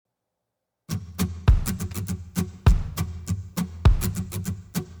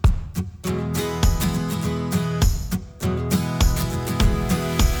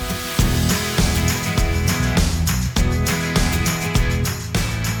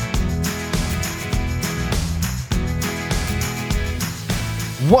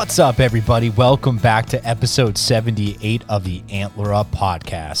What's up, everybody? Welcome back to episode 78 of the Antler Up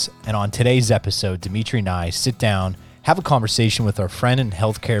podcast. And on today's episode, Dimitri and I sit down, have a conversation with our friend and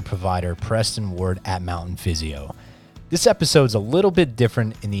healthcare provider, Preston Ward at Mountain Physio. This episode's a little bit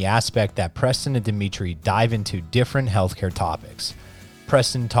different in the aspect that Preston and Dimitri dive into different healthcare topics.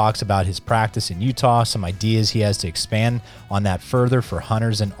 Preston talks about his practice in Utah, some ideas he has to expand on that further for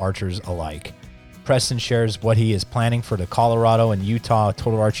hunters and archers alike. Preston shares what he is planning for the Colorado and Utah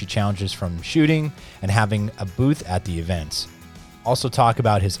Total Archery Challenges from shooting and having a booth at the events. Also talk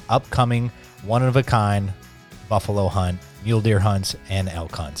about his upcoming one-of-a-kind buffalo hunt, mule deer hunts, and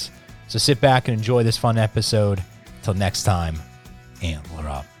elk hunts. So sit back and enjoy this fun episode. Till next time, Antler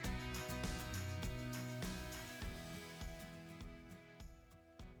Up.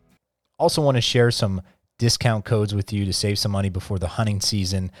 Also want to share some discount codes with you to save some money before the hunting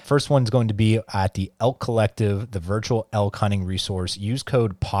season. First one's going to be at the Elk Collective, the virtual elk hunting resource. Use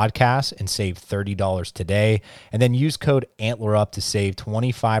code podcast and save $30 today. And then use code AntlerUp to save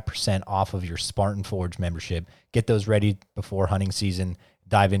 25% off of your Spartan Forge membership. Get those ready before hunting season.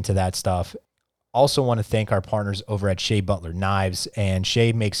 Dive into that stuff. Also want to thank our partners over at Shea Butler Knives, and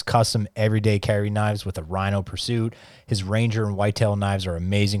Shea makes custom everyday carry knives with a Rhino Pursuit. His Ranger and Whitetail knives are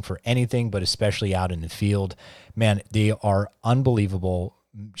amazing for anything, but especially out in the field. Man, they are unbelievable.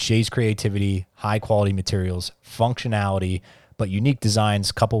 Shea's creativity, high quality materials, functionality, but unique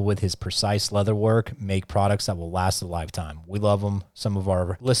designs coupled with his precise leather work make products that will last a lifetime. We love them. Some of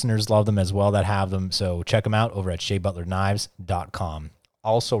our listeners love them as well that have them. So check them out over at SheaButlerKnives.com.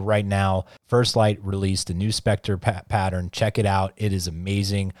 Also, right now, First Light released a new Spectre pattern. Check it out. It is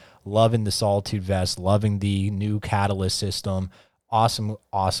amazing. Loving the Solitude vest. Loving the new catalyst system. Awesome,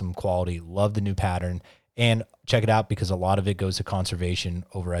 awesome quality. Love the new pattern. And check it out because a lot of it goes to conservation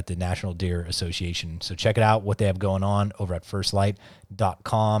over at the National Deer Association. So check it out, what they have going on over at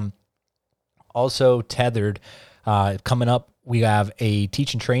firstlight.com. Also, Tethered. Coming up, we have a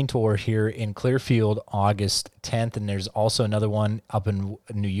teach and train tour here in Clearfield, August 10th, and there's also another one up in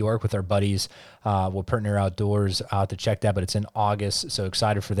New York with our buddies, with Partner Outdoors. I'll have to check that, but it's in August, so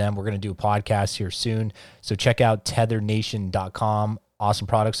excited for them. We're going to do a podcast here soon, so check out tetherednation.com. Awesome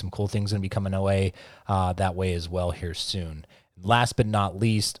products, some cool things going to be coming away that way as well here soon. Last but not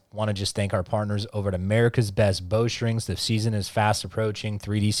least, want to just thank our partners over at America's Best Bowstrings. The season is fast approaching.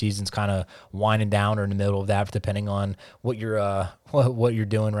 3D season's kind of winding down or in the middle of that, depending on what you're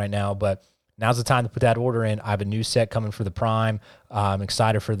doing right now. But now's the time to put that order in. I have a new set coming for the Prime. I'm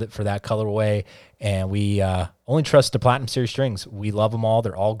excited for that colorway, and we only trust the Platinum Series strings. We love them all.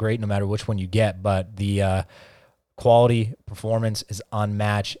 They're all great, no matter which one you get. But the quality performance is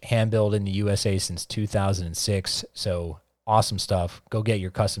unmatched. Hand built in the USA since 2006. So awesome stuff. Go get your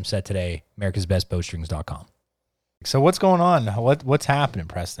custom set today. AmericasBestBowstrings.com. So what's going on? What's happening,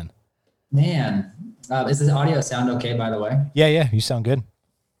 Preston? Man, is the audio sound okay, by the way? Yeah. You sound good.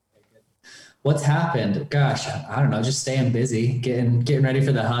 What's happened? Gosh, I don't know. Just staying busy, getting ready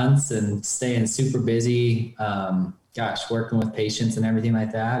for the hunts and staying super busy. Working with patients and everything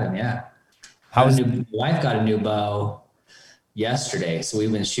like that. And yeah, my wife got a new bow yesterday, so we've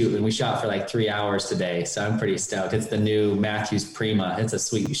been shooting. We shot for like 3 hours today, so I'm pretty stoked. It's the new Matthews Prima. It's a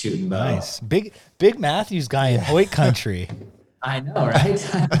sweet shooting bow. Nice, big Matthews guy in Hoyt country. I know, right?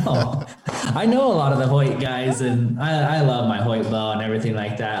 I know a lot of the Hoyt guys, and I love my Hoyt bow and everything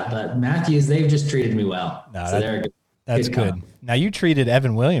like that. But Matthews, they've just treated me well. No, so they're good. That's good. Now you treated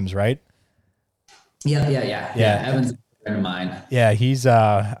Evan Williams, right? Yeah. Evan's friend of mine. Yeah, he's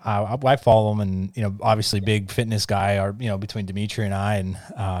I follow him, and obviously big fitness guy, or between Dimitri and I, and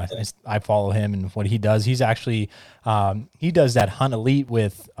I follow him and what he does. He's actually he does that Hunt Elite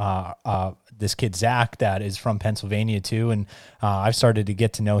with this kid Zach that is from Pennsylvania too, and I've started to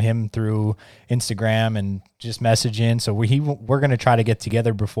get to know him through Instagram and just messaging. So we're going to try to get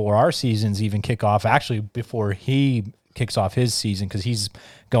together before our seasons even kick off. Actually, before he kicks off his season, because he's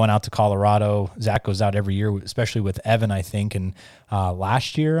going out to Colorado. Zach goes out every year, especially with Evan, I think. And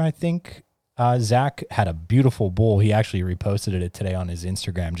last year, I think Zach had a beautiful bull. He actually reposted it today on his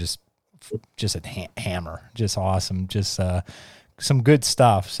Instagram. Just a hammer, just awesome, just some good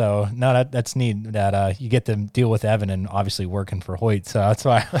stuff. So no, that's neat that you get to deal with Evan and obviously working for Hoyt. So that's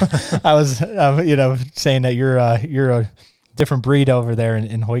why I was saying that you're a different breed over there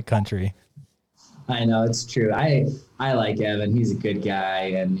in Hoyt country. I know, it's true. I like Evan. He's a good guy,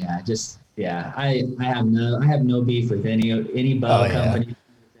 and I have no beef with any bow company.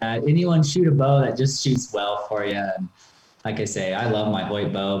 Anyone shoot a bow that just shoots well for you. And like I say, I love my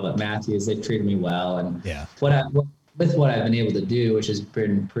Hoyt bow, but Matthews, they've treated me well. And what I've been able to do, which has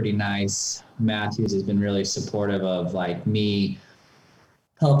been pretty nice, Matthews has been really supportive of like me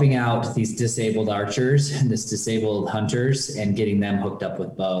helping out these disabled archers and this disabled hunters and getting them hooked up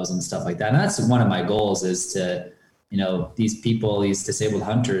with bows and stuff like that. And that's one of my goals, is to, these people, these disabled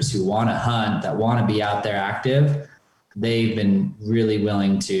hunters who want to hunt, that want to be out there active, they've been really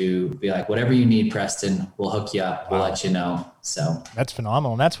willing to be like, whatever you need, Preston, we'll hook you up. We'll let you know. So that's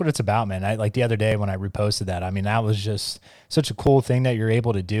phenomenal. And that's what it's about, man. I like the other day when I reposted that, I mean, that was just such a cool thing that you're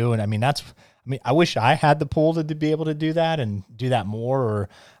able to do. And I mean, I wish I had the pull to be able to do that and do that more. Or,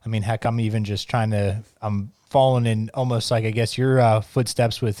 I mean, heck, I'm following in almost like, I guess, your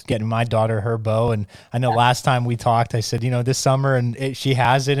footsteps with getting my daughter her bow. And I know last time we talked, I said, this summer, and she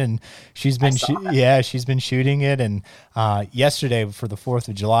has it, and she's been shooting it. And yesterday for the 4th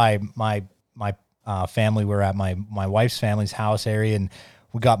of July, my family were at my wife's family's house area, and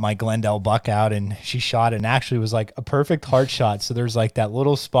we got my Glendale buck out, and she shot it, and actually was like a perfect heart shot. So there's like that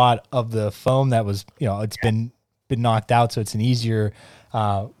little spot of the foam that was, it's been knocked out. So it's an easier,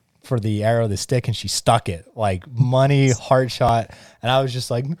 for the arrow to stick, and she stuck it like money heart shot. And I was just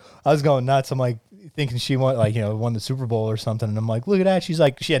like, I was going nuts. I'm like thinking she won the Super Bowl or something. And I'm like, look at that. She's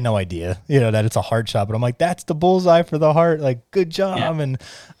like, she had no idea, that it's a heart shot, but I'm like, that's the bullseye for the heart. Like, good job. Yeah.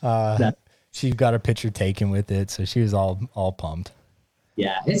 And, she got her picture taken with it. So she was all pumped.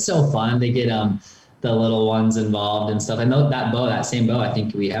 Yeah. It's so fun. They get, the little ones involved and stuff. I know that same bow, I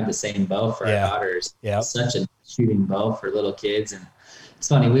think we have the same bow for our daughters. Yeah. It's such a shooting bow for little kids. And it's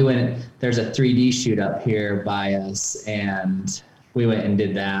funny, there's a 3D shoot up here by us, and we went and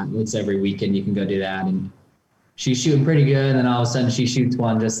did that. It's every weekend you can go do that. And she's shooting pretty good. And then all of a sudden she shoots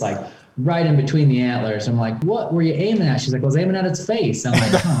one just like right in between the antlers. I'm like, what were you aiming at? She's like, I was aiming at its face. I'm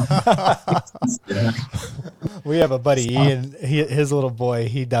like, oh. We have a buddy, Ian, his little boy,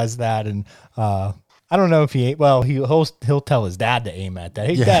 he does that. And I don't know if he'll tell his dad to aim at that.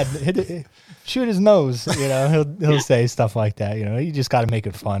 Hey, Dad, shoot his nose. He'll say stuff like that. You just got to make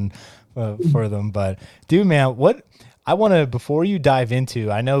it fun for them. But dude, man, what I want to, before you dive into,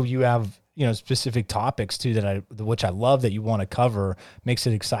 I know you have, specific topics too which I love that you want to cover, makes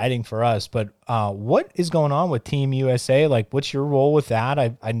it exciting for us. But what is going on with Team USA? Like, what's your role with that?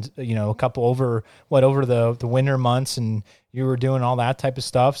 I a couple over the winter months, and you were doing all that type of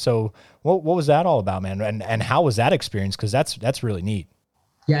stuff. So what was that all about, man? And how was that experience? Because that's really neat.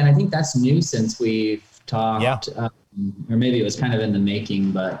 Yeah, and I think that's new since we've talked, or maybe it was kind of in the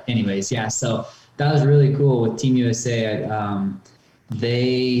making. But anyways, yeah. So that was really cool with Team USA.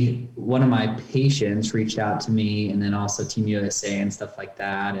 One of my patients reached out to me, and then also Team USA and stuff like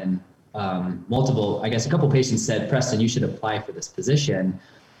that. And a couple patients said, Preston, you should apply for this position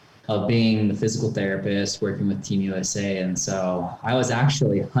of being the physical therapist working with Team USA. And so I was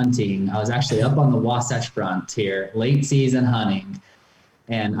actually hunting. I was actually up on the Wasatch Front here, late season hunting.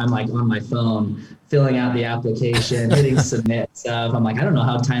 And I'm like on my phone, filling out the application, hitting submit stuff. I'm like, I don't know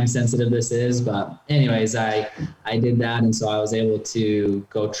how time sensitive this is, but anyways, I did that. And so I was able to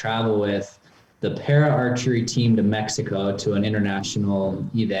go travel with the para archery team to Mexico to an international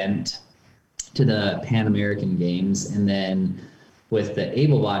event, to the Pan American Games. And then with the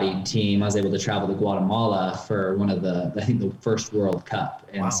able-bodied team, I was able to travel to Guatemala for the first World Cup.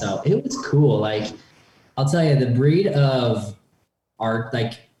 And so it was cool. Like, I'll tell you, the breed of art,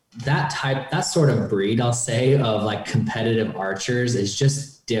 like that sort of breed, I'll say, of like competitive archers is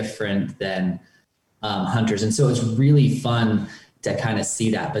just different than hunters. And so it's really fun to kind of see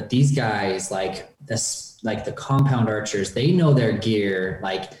that. But these guys, like the compound archers, they know their gear,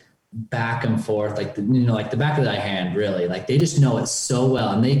 like back and forth, like the back of thy hand, really. Like they just know it so well,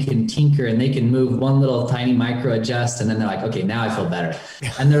 and they can tinker and they can move one little tiny micro adjust, and then they're like, okay, now I feel better.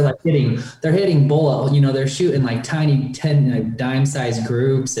 And they're like hitting bullet, they're shooting like tiny 10 dime sized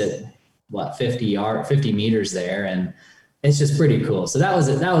groups at 50 meters there, and it's just pretty cool. So that was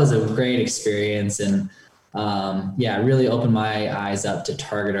a great experience. And it really opened my eyes up to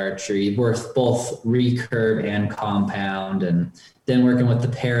target archery, both recurve and compound. And then working with the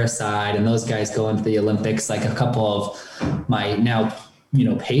para side, and those guys going to the Olympics, like a couple of my now,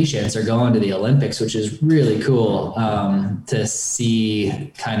 patients are going to the Olympics, which is really cool to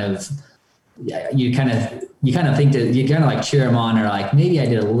see. Kind of, you kind of think that you kind of like cheer them on, or like, maybe I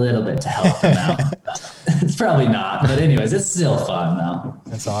did a little bit to help them out. It's probably not, but anyways, it's still fun though.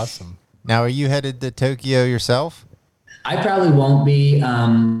 That's awesome. Now, are you headed to Tokyo yourself? I probably won't be.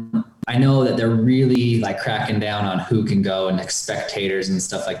 I know that they're really like cracking down on who can go and spectators and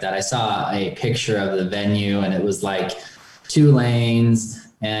stuff like that. I saw a picture of the venue, and it was like 2 lanes,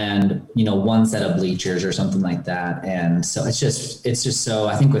 and, one set of bleachers or something like that. And so it's just so,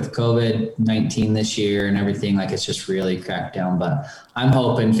 I think with COVID-19 this year and everything, like it's just really cracked down, but I'm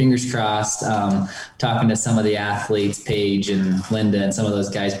hoping, fingers crossed, talking to some of the athletes, Paige and Linda and some of those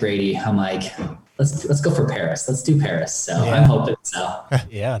guys, Brady, I'm like, let's go for Paris. Let's do Paris. So yeah. I'm hoping so.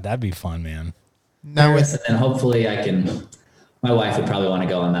 Yeah, that'd be fun, man. Paris, and then hopefully my wife would probably want to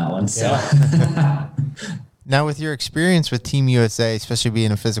go on that one. So yeah. Now, with your experience with Team USA, especially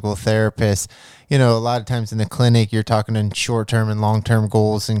being a physical therapist, a lot of times in the clinic, you're talking in short-term and long-term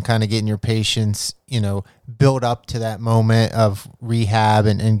goals and kind of getting your patients, build up to that moment of rehab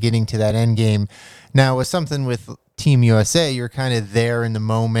and getting to that end game. Now, with something with Team USA, you're kind of there in the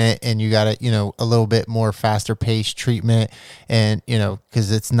moment and you got a little bit more faster paced treatment and,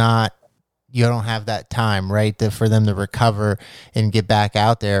 because it's not, you don't have that time, right, for them to recover and get back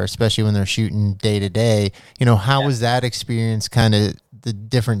out there, especially when they're shooting day to day. How was that experience, kind of the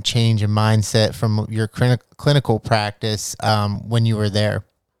different change in mindset from your clinical practice when you were there?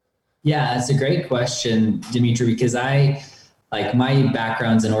 Yeah, that's a great question, Dimitri, because my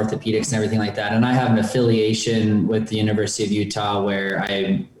background's in orthopedics and everything like that. And I have an affiliation with the University of Utah where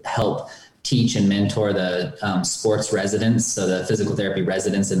I help teach and mentor the sports residents. So the physical therapy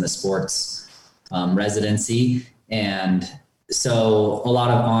residents in the sports residency. And so a lot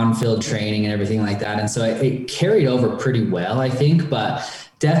of on-field training and everything like that. And so it carried over pretty well, I think, but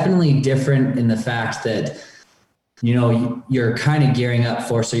definitely different in the fact that, you're kind of gearing up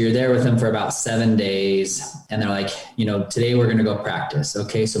so you're there with them for about 7 days and they're like, today we're going to go practice.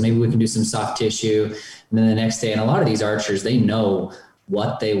 Okay. So maybe we can do some soft tissue. And then the next day, and a lot of these archers, they know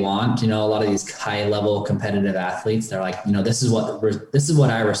what they want. A lot of these high level competitive athletes, they're like, this is what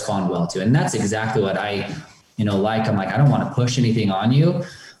I respond well to. And that's exactly what I, like. I'm like, I don't want to push anything on you,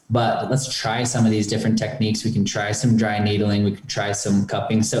 but let's try some of these different techniques. We can try some dry needling. We can try some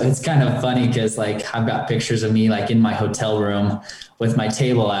cupping. So it's kind of funny because I've got pictures of me in my hotel room with my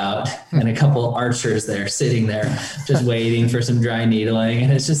table out and a couple archers there sitting there just waiting for some dry needling.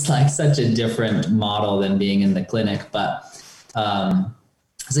 And it's just such a different model than being in the clinic. But,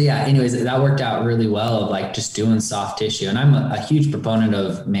 so yeah, anyways, that worked out really well of just doing soft tissue. And I'm a huge proponent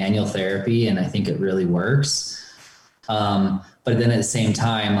of manual therapy and I think it really works. But then at the same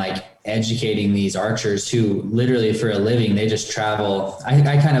time, educating these archers who literally for a living, they just travel.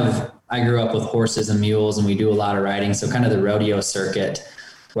 I grew up with horses and mules and we do a lot of riding. So kind of the rodeo circuit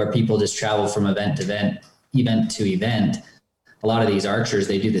where people just travel from event to event. A lot of these archers,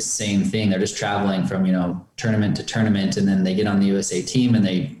 they do the same thing. They're just traveling from, tournament to tournament. And then they get on the USA team and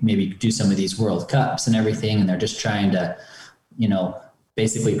they maybe do some of these World Cups and everything. And they're just trying to,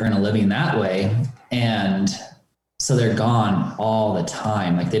 basically earn a living that way. And so they're gone all the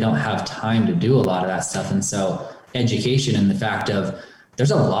time. They don't have time to do a lot of that stuff. And so education and the fact of there's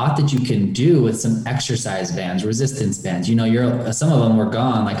a lot that you can do with some exercise bands, resistance bands. Some of them were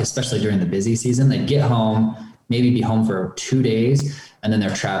gone, especially during the busy season. They'd get home, maybe be home for 2 days, and then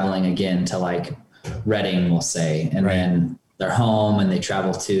they're traveling again to Reading, we'll say. And then they're home and they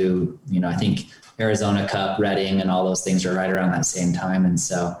travel to, I think Arizona Cup, Reading, and all those things are right around that same time. And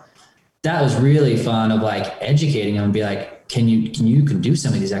so that was really fun of educating them and be can you do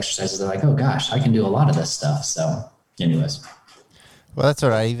some of these exercises? They're like, oh gosh, I can do a lot of this stuff. So anyways. Well, that's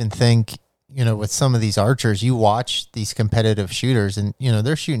what I even think, with some of these archers, you watch these competitive shooters and,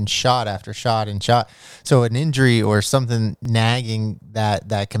 they're shooting shot after shot and shot. So an injury or something nagging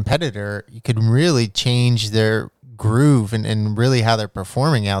that competitor, you could really change their groove and really how they're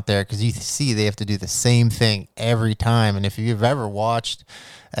performing out there. Cause you see, they have to do the same thing every time. And if you've ever watched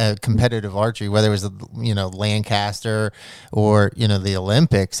competitive archery, whether it was, Lancaster or, the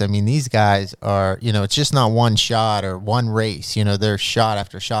Olympics, I mean, these guys are, it's just not one shot or one race, they're shot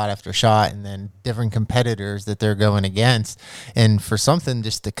after shot after shot and then different competitors that they're going against. And for something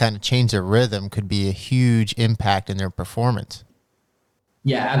just to kind of change their rhythm could be a huge impact in their performance.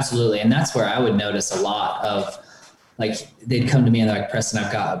 Yeah, absolutely. And that's where I would notice a lot of they'd come to me and they're like, Preston,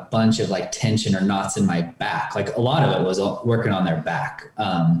 I've got a bunch of tension or knots in my back. A lot of it was working on their back.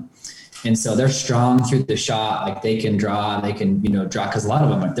 And so they're strong through the shot. They can draw, they can, draw. Cause a lot of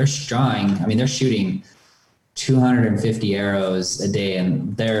them, they're strong. I mean, they're shooting 250 arrows a day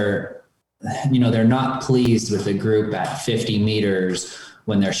and they're not pleased with the group at 50 meters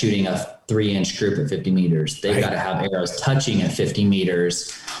when they're shooting a 3-inch group at 50 meters. They've got to have arrows touching at 50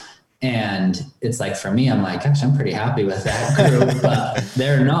 meters. And it's for me, I'm gosh, I'm pretty happy with that group, but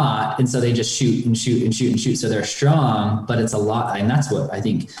they're not. And so they just shoot and shoot and shoot and shoot. So they're strong, but it's a lot. And that's what I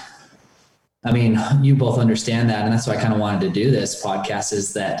think I mean, you both understand that. And that's why I kind of wanted to do this podcast,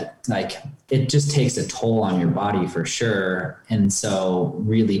 is that like, it just takes a toll on your body for sure. And so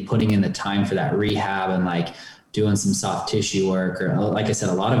really putting in the time for that rehab and like doing some soft tissue work, or like I said,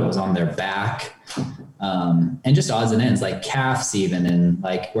 a lot of it was on their back, and just odds and ends like calves even, and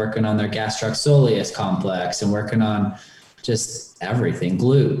like working on their gastrocsoleus complex and working on just everything,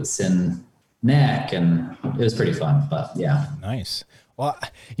 glutes and neck. And it was pretty fun, but yeah. Nice. Well,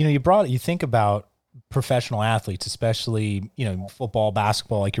 you think about professional athletes, especially, football,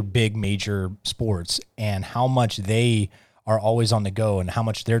 basketball, like your big major sports, and how much they are always on the go and how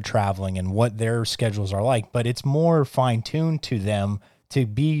much they're traveling and what their schedules are like, but it's more fine tuned to them to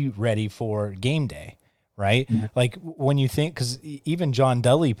be ready for game day. Right. Mm-hmm. Like when you think, cause even John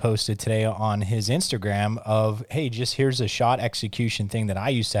Dudley posted today on his Instagram of, hey, just here's a shot execution thing that I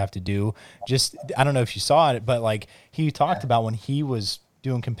used to have to do. Just, I don't know if you saw it, but like he talked about when he was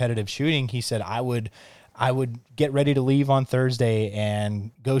doing competitive shooting, he said, I would get ready to leave on Thursday and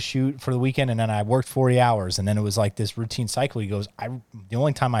go shoot for the weekend. And then I worked 40 hours. And then it was like this routine cycle. He goes, the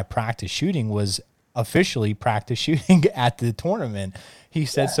only time I practiced shooting was officially practice shooting at the tournament. He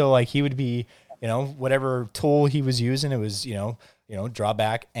said, so like he would be, whatever tool he was using, it was, draw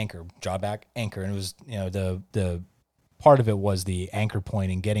back, anchor. And it was, the part of it was the anchor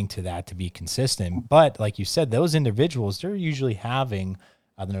point and getting to that to be consistent. But like you said, those individuals, they're usually having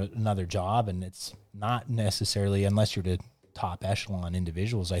another job, and it's not necessarily, unless you're the top echelon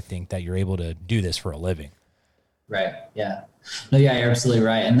individuals, I think, that you're able to do this for a living. Right. Yeah. No, yeah, you're absolutely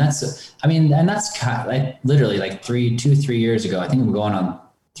right. And that's kind of like literally like 3 years ago, I think I'm going on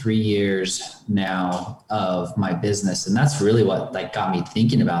 3 years now of my business. And that's really what like got me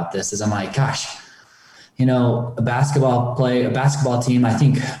thinking about this, is I'm like, gosh, a basketball team, I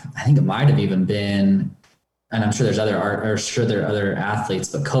think it might've even been, and I'm sure there are other athletes,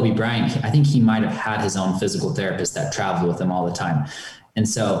 but Kobe Bryant, I think he might've had his own physical therapist that traveled with him all the time. And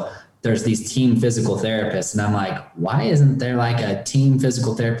so there's these team physical therapists, and I'm like, why isn't there like a team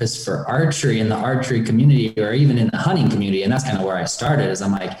physical therapist for archery in the archery community, or even in the hunting community? And that's kind of where I started, is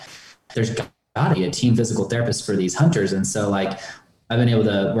I'm like, there's gotta be a team physical therapist for these hunters. And so like, I've been able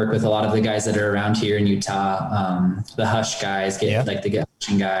to work with a lot of the guys that are around here in Utah, the Hush guys, like the Get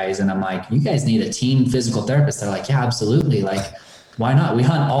Hushing guys. And I'm like, you guys need a team physical therapist. They're like, yeah, absolutely. Like, why not? We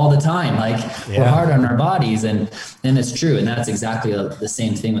hunt all the time. Like we're hard on our bodies, and it's true. And that's exactly the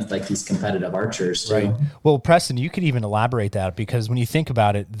same thing with like these competitive archers too. Right. Well, Preston, you could even elaborate that, because when you think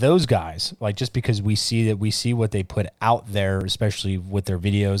about it, those guys, like, just because we see what they put out there, especially with their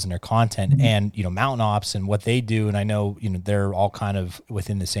videos and their content, and, Mountain Ops and what they do. And I know, they're all kind of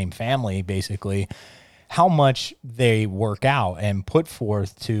within the same family, basically, how much they work out and put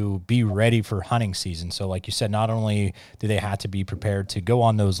forth to be ready for hunting season. So like you said, not only do they have to be prepared to go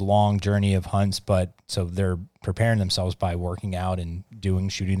on those long journey of hunts, but so they're preparing themselves by working out and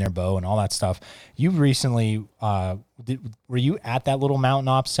shooting their bow and all that stuff. You recently, were you at that little Mountain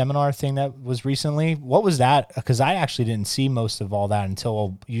Ops seminar thing that was recently? What was that? Because I actually didn't see most of all that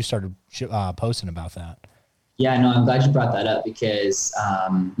until you started posting about that. Yeah, no, I'm glad you brought that up, because,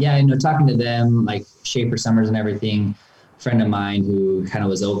 talking to them, like Schaefer Summers and everything, a friend of mine who kind of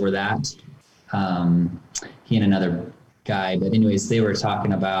was over that, he and another guy, but anyways, they were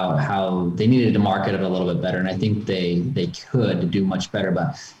talking about how they needed to market it a little bit better. And I think they could do much better,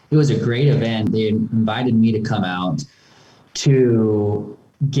 but it was a great event. They invited me to come out to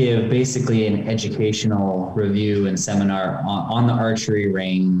give basically an educational review and seminar on the archery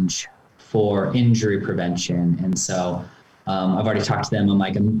range for injury prevention. And so I've already talked to them. I'm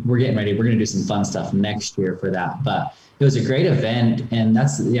like, we're getting ready. We're going to do some fun stuff next year for that. But it was a great event. And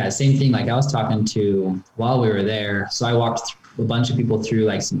that's, same thing. Like I was talking to while we were there. So I walked a bunch of people through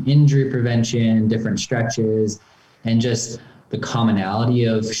like some injury prevention, different stretches, and just the commonality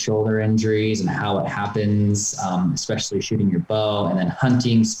of shoulder injuries and how it happens, especially shooting your bow, and then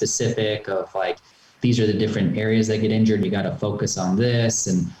hunting specific of like, these are the different areas that get injured. You got to focus on this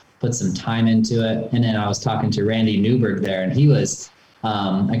and put some time into it. And then I was talking to Randy Newberg there, and he was,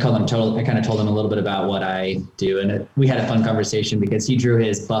 I kind of told him a little bit about what I do. And we had a fun conversation because he drew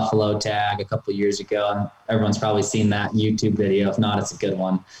his buffalo tag a couple of years ago. And everyone's probably seen that YouTube video. If not, it's a good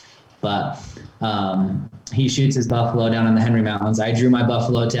one. But he shoots his buffalo down in the Henry Mountains. I drew my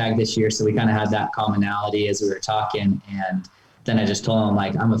buffalo tag this year. So we kind of had that commonality as we were talking. And then I just told him,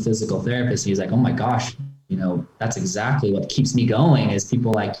 like, I'm a physical therapist. And he's like, oh my gosh, that's exactly what keeps me going, is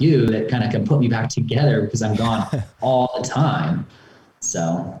people like you that kind of can put me back together, because I'm gone all the time.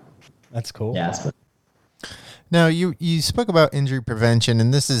 So that's cool. Yeah. That's cool. Now you spoke about injury prevention,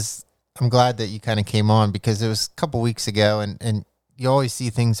 and I'm glad that you kind of came on, because it was a couple weeks ago, and you always see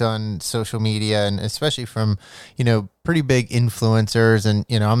things on social media, and especially from, pretty big influencers. And,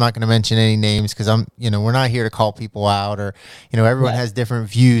 I'm not going to mention any names because we're not here to call people out, or, everyone has different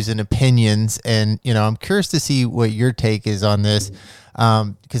views and opinions. And, I'm curious to see what your take is on this,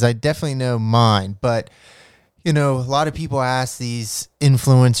 because I definitely know mine. But, a lot of people ask these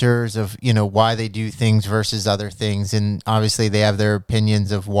influencers of, why they do things versus other things. And obviously they have their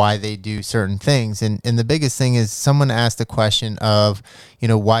opinions of why they do certain things. And the biggest thing is someone asked the question of,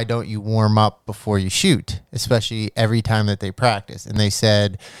 why don't you warm up before you shoot, especially every time that they practice? And they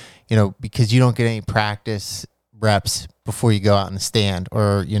said, because you don't get any practice reps before you go out in the stand,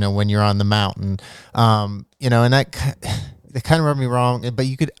 or, when you're on the mountain, and that it kind of rubbed me wrong, but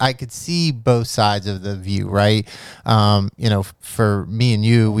I could see both sides of the view, right? For me and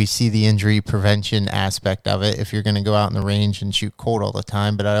you, we see the injury prevention aspect of it if you're going to go out in the range and shoot cold all the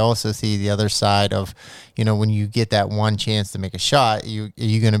time. But I also see the other side of, when you get that one chance to make a shot, you're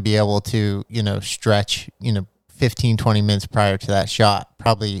going to be able to, stretch, 15, 20 minutes prior to that shot.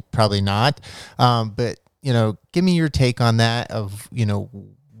 Probably not. But, give me your take on that of,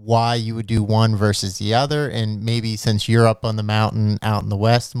 why you would do one versus the other. And maybe since you're up on the mountain out in the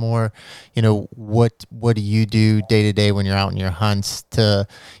West more, what do you do day to day when you're out in your hunts to,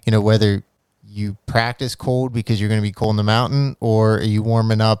 whether you practice cold because you're going to be cold in the mountain, or are you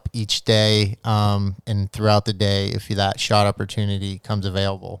warming up each day and throughout the day if that shot opportunity comes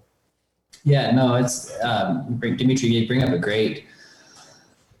available? Yeah, no, it's Dimitri, you bring up a great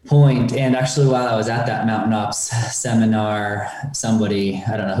point. And actually, while I was at that Mountain Ops seminar, somebody,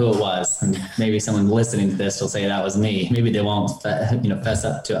 I don't know who it was, and maybe someone listening to this will say that was me. Maybe they won't, fess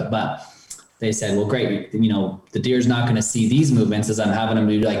up to it. But they said, well, great, the deer's not going to see these movements as I'm having them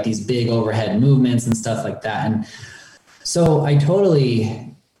do like these big overhead movements and stuff like that. And so I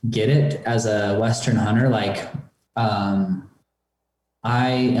totally get it as a Western hunter. Like, I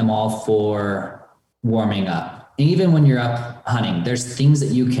am all for warming up. Even when you're up hunting, there's things that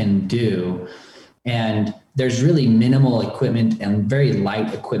you can do, and there's really minimal equipment and very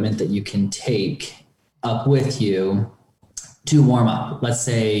light equipment that you can take up with you to warm up. Let's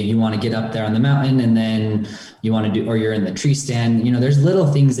say you want to get up there on the mountain and then you want to do, or you're in the tree stand, there's little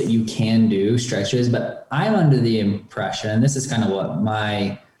things that you can do, stretches, but I'm under the impression, and this is kind of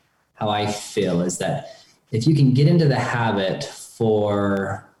how I feel, is that if you can get into the habit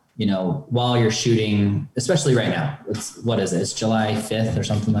for, while you're shooting, especially right now, it's July 5th or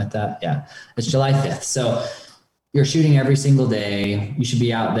something like that. Yeah, it's July 5th. So you're shooting every single day. You should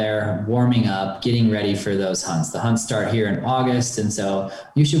be out there warming up, getting ready for those hunts. The hunts start here in August. And so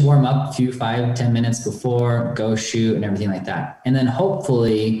you should warm up a few 5-10 minutes before, go shoot and everything like that. And then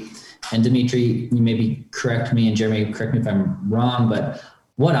hopefully, and Dimitri, you maybe correct me, and Jeremy, correct me if I'm wrong, but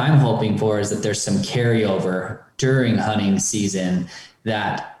what I'm hoping for is that there's some carryover during hunting season,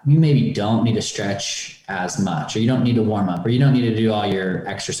 that you maybe don't need to stretch as much, or you don't need to warm up, or you don't need to do all your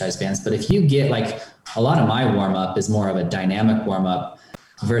exercise bands. But if you get, like, a lot of my warm up is more of a dynamic warm up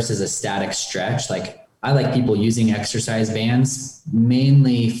versus a static stretch. Like, I like people using exercise bands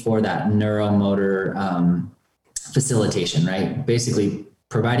mainly for that neuromotor facilitation, right? Basically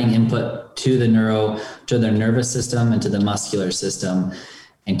providing input to their nervous system and to the muscular system,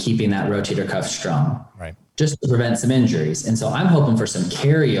 and keeping that rotator cuff strong. Right. Just to prevent some injuries. And so I'm hoping for some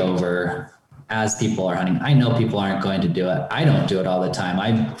carryover as people are hunting. I know people aren't going to do it. I don't do it all the time.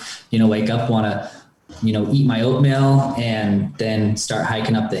 I, wake up, want to, eat my oatmeal and then start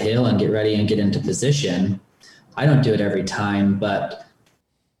hiking up the hill and get ready and get into position. I don't do it every time, but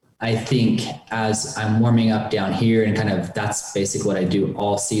I think as I'm warming up down here, and kind of that's basically what I do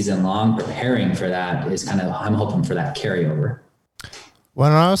all season long, preparing for that, is kind of, I'm hoping for that carryover.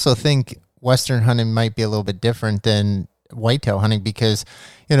 Well, I also think Western hunting might be a little bit different than whitetail hunting, because,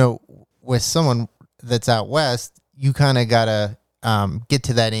 with someone that's out West, you kind of got to get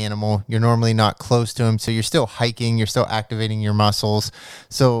to that animal. You're normally not close to him. So you're still hiking, you're still activating your muscles.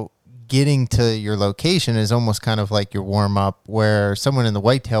 So getting to your location is almost kind of like your warm up, where someone in the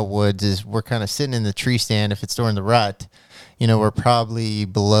whitetail woods we're kind of sitting in the tree stand. If it's during the rut, we're probably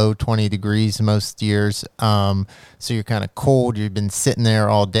below 20 degrees most years. So you're kind of cold. You've been sitting there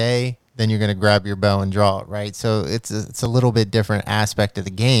all day. Then you're going to grab your bow and draw it, right? So it's a little bit different aspect of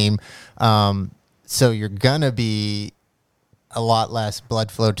the game. So you're going to be a lot less blood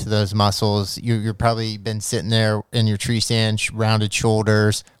flow to those muscles. You're probably been sitting there in your tree stand, rounded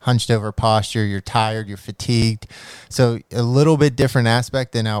shoulders, hunched over posture. You're tired. You're fatigued. So a little bit different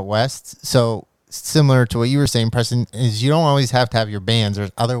aspect than out West. So similar to what you were saying, Preston, is you don't always have to have your bands.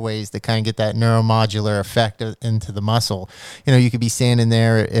 There's other ways to kind of get that neuromodular effect into the muscle. You know, you could be standing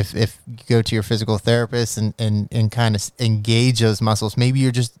there if you go to your physical therapist and kind of engage those muscles. Maybe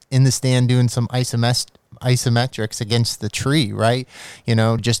you're just in the stand doing some isometrics against the tree, right? You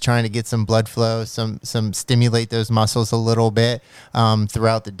know, just trying to get some blood flow, some stimulate those muscles a little bit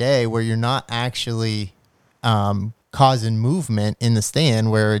throughout the day, where you're not actually causing movement in the stand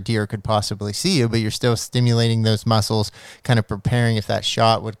where a deer could possibly see you, but you're still stimulating those muscles, kind of preparing if that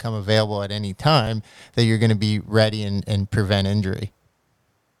shot would come available at any time, that you're going to be ready and prevent injury.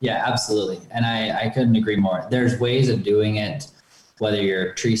 Yeah, absolutely. And I couldn't agree more. There's ways of doing it, whether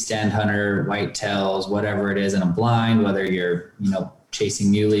you're a tree stand hunter, whitetails, whatever it is in a blind, whether you're, you know, chasing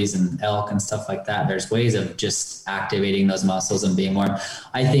muleys and elk and stuff like that. There's ways of just activating those muscles and being more,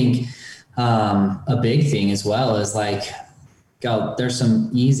 I think, a big thing as well is like, there's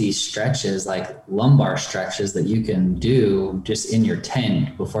some easy stretches, like lumbar stretches that you can do just in your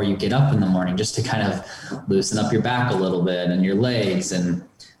tent before you get up in the morning, just to kind of loosen up your back a little bit and your legs. And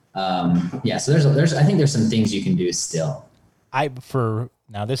so I think there's some things you can do still.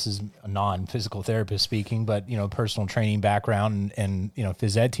 Now this is a non-physical therapist speaking, but, you know, personal training background and, you know,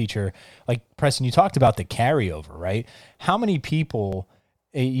 phys ed teacher, like Preston, you talked about the carryover, right? How many people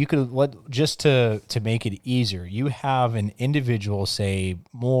you could just to make it easier, you have an individual, say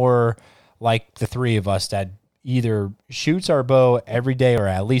more like the three of us, that either shoots our bow every day or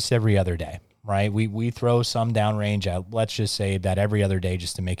at least every other day, right? We throw some downrange at, let's just say that every other day,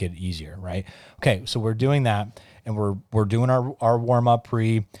 just to make it easier, right? Okay, so we're doing that, and we're doing our warm up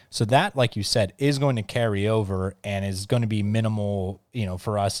pre. So that, like you said, is going to carry over and is going to be minimal, you know,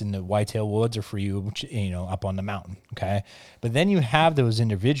 for us in the whitetail woods or for you, you know, up on the mountain. Okay. But then you have those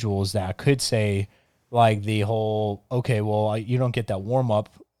individuals that could say like the whole, okay, well, you don't get that warm up,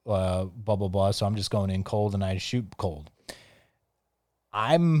 blah, blah, blah. So I'm just going in cold and I shoot cold.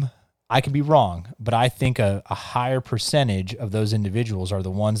 I could be wrong, but I think a higher percentage of those individuals are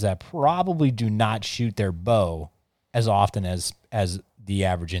the ones that probably do not shoot their bow as often as the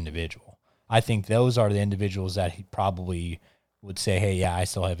average individual. I think those are the individuals that he probably would say, hey, yeah, I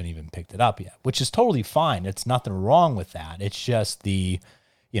still haven't even picked it up yet, which is totally fine. It's nothing wrong with that. It's just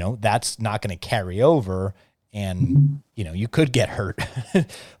that's not going to carry over, and, you know, you could get hurt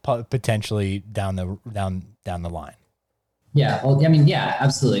potentially down the line. Yeah. Well, I mean, yeah,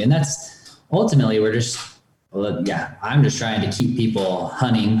 absolutely. And that's ultimately, I'm just trying to keep people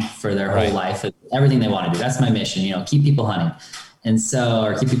hunting for their whole life, everything they want to do. That's my mission, you know, keep people hunting. And so,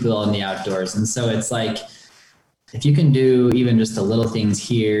 or keep people in the outdoors. And so it's like, if you can do even just the little things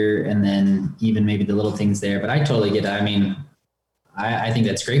here and then even maybe the little things there, but I totally get it. I mean, I think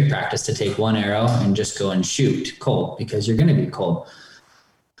that's great practice to take one arrow and just go and shoot cold, because you're going to be cold.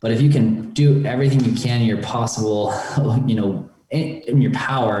 But if you can do everything you can in your possible, you know, in your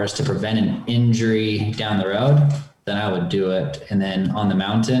powers to prevent an injury down the road, then I would do it. And then on the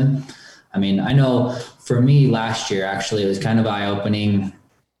mountain, I mean, I know for me last year, actually, it was kind of eye-opening.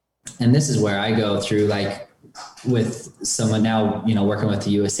 And this is where I go through, like, with someone now, you know, working with the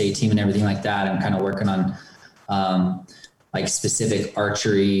USA team and everything like that. I'm kind of working on like specific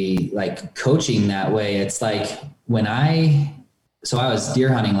archery, like coaching that way. It's like so I was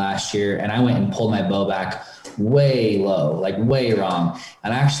deer hunting last year, and I went and pulled my bow back way low, like way wrong.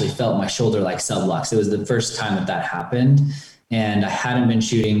 And I actually felt my shoulder like sublux. It was the first time that happened. And I hadn't been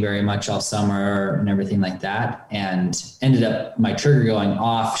shooting very much all summer and everything like that. And ended up my trigger going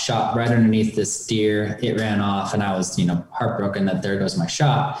off, shot right underneath this deer. It ran off, and I was, you know, heartbroken that there goes my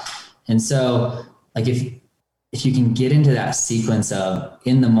shot. And so, like, if you can get into that sequence of,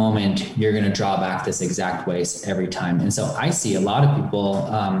 in the moment, you're going to draw back this exact waist every time. And so I see a lot of people,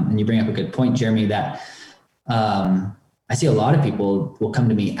 and you bring up a good point, Jeremy, that I see a lot of people will come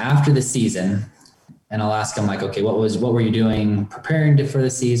to me after the season, and I'll ask them, like, okay, what were you doing preparing for the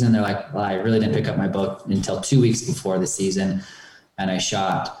season? They're like, well, I really didn't pick up my bow until 2 weeks before the season. And I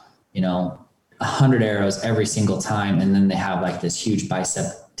shot, you know, 100 arrows every single time. And then they have like this huge bicep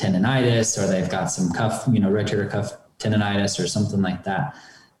tendonitis, or they've got some cuff, you know, rotator cuff tendonitis or something like that.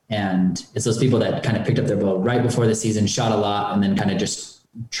 And it's those people that kind of picked up their bow right before the season, shot a lot, and then kind of just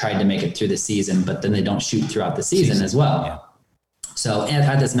tried to make it through the season, but then they don't shoot throughout the season as well. Yeah. So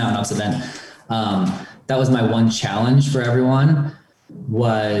at this Mountain Ups event, that was my one challenge for everyone,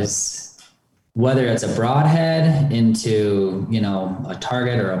 was whether it's a broadhead into, you know, a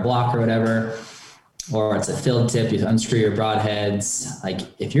target or a block or whatever, or it's a field tip, you unscrew your broadheads. Like,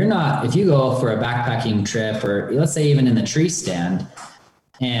 if you go for a backpacking trip, or let's say even in the tree stand,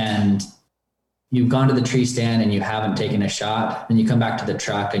 and you've gone to the tree stand and you haven't taken a shot, then you come back to the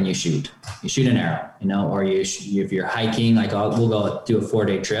truck and you shoot an arrow, or if you're hiking, like we'll go do a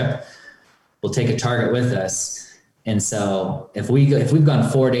 4-day trip, we'll take a target with us. And so if we've gone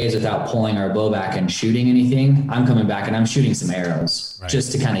 4 days without pulling our bow back and shooting anything, I'm coming back and I'm shooting some arrows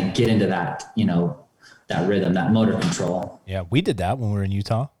just to kind of get into that, that rhythm, that motor control. Yeah. We did that when we were in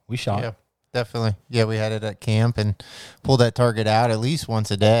Utah. We shot. Yeah. Definitely. Yeah, we had it at camp and pulled that target out at least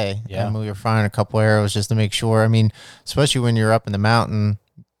once a day. Yeah. And we were firing a couple arrows just to make sure. I mean, especially when you're up in the mountain,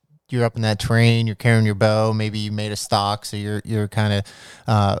 you're up in that terrain, you're carrying your bow, maybe you made a stock, so you're kind of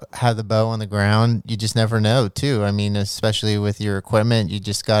have the bow on the ground. You just never know too. I mean, especially with your equipment, you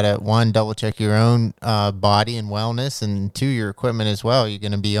just got to, one, double check your own body and wellness, and two, your equipment as well. You're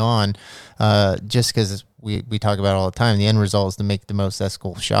going to be on just because we talk about it all the time. The end result is to make the most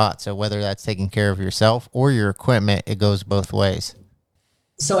ethical shot. So whether that's taking care of yourself or your equipment, it goes both ways.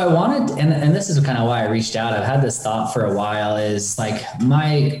 So I wanted, and this is kind of why I reached out. I've had this thought for a while, is like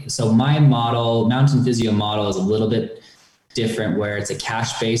my model, Mountain Physio model, is a little bit different, where it's a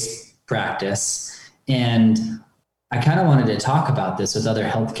cash-based practice. And I kind of wanted to talk about this with other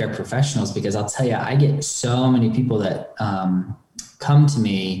healthcare professionals, because I'll tell you, I get so many people that come to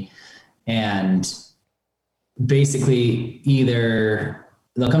me and basically either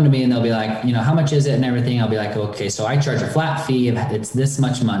they'll come to me and they'll be like, how much is it and everything. I'll be like, okay, so I charge a flat fee. It's this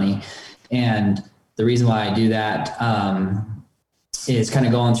much money. And the reason why I do that is kind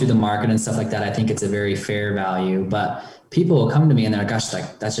of going through the market and stuff like that. I think it's a very fair value, but people will come to me and they're like, gosh,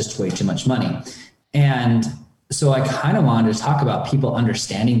 like that's just way too much money. And so I kind of wanted to talk about people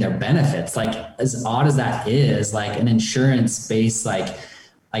understanding their benefits. Like, as odd as that is, like an insurance based, like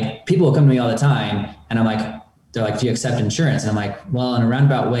people will come to me all the time and I'm like, they're like, do you accept insurance? And I'm like, well, in a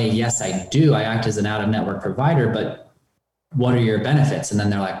roundabout way, yes, I do. I act as an out-of-network provider, but what are your benefits? And then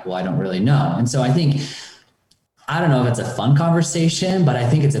they're like, well, I don't really know. And so I don't know if it's a fun conversation, but I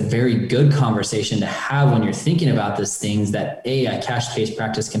think it's a very good conversation to have when you're thinking about these things, that a cash-based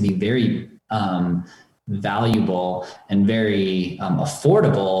practice can be very valuable and very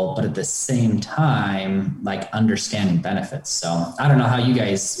affordable, but at the same time, like understanding benefits. So I don't know what you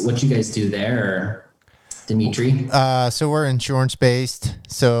guys do there, or Dimitri? So we're insurance based.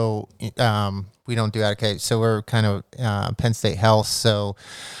 So we don't do out. So we're kind of Penn State Health. So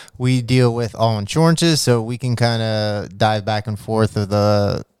we deal with all insurances. So we can kind of dive back and forth of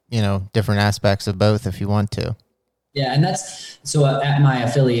the different aspects of both if you want to. Yeah, and that's so at my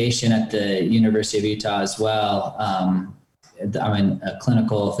affiliation at the University of Utah as well. I'm in a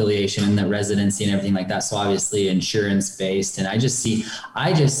clinical affiliation in the residency and everything like that. So obviously insurance based, and I just see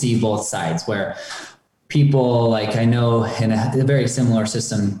both sides, where people, like, I know in a very similar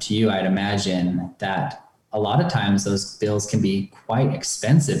system to you, I'd imagine that a lot of times those bills can be quite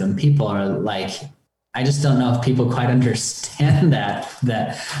expensive, and people are like, I just don't know if people quite understand that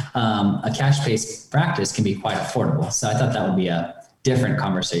a cash-based practice can be quite affordable. So I thought that would be a different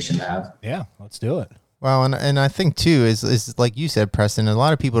conversation to have. Yeah, let's do it. Well, and I think too is like you said, Preston, a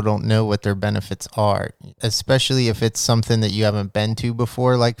lot of people don't know what their benefits are, especially if it's something that you haven't been to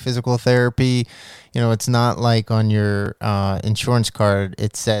before, like physical therapy. It's not like on your insurance card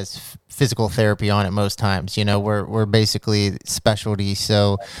it says physical therapy on it most times. We're basically specialty,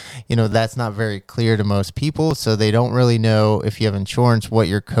 so that's not very clear to most people. So they don't really know, if you have insurance, what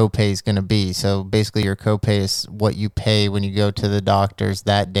your copay is going to be. So basically, your copay is what you pay when you go to the doctors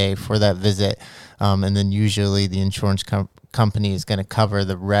that day for that visit. And then usually the insurance company is going to cover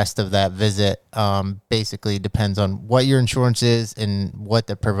the rest of that visit. Basically depends on what your insurance is and what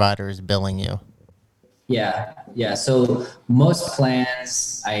the provider is billing you. Yeah. So most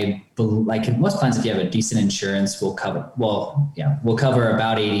plans, if you have a decent insurance, will cover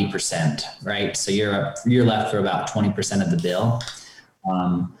about 80%, right? So you're left for about 20% of the bill.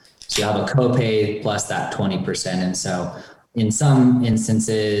 So you have a copay plus that 20%. And so in some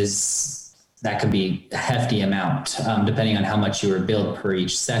instances, that could be a hefty amount, depending on how much you were billed per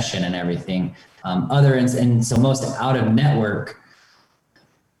each session and everything. And so most out-of-network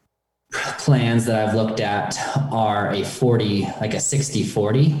plans that I've looked at are a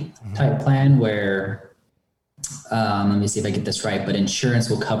 60-40 type plan, where, let me see if I get this right, but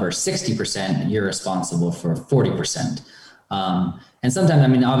insurance will cover 60%, and you're responsible for 40%. And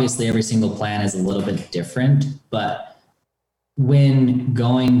sometimes, obviously every single plan is a little bit different, but when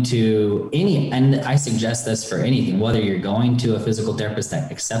going to and I suggest this for anything, whether you're going to a physical therapist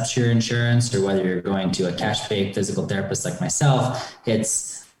that accepts your insurance, or whether you're going to a cash pay physical therapist like myself,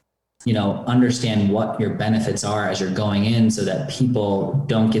 it's understand what your benefits are as you're going in so that people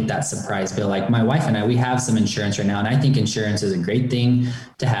don't get that surprise bill. Like my wife and I, we have some insurance right now, and I think insurance is a great thing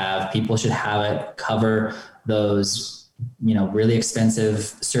to have. People should have it cover those, really expensive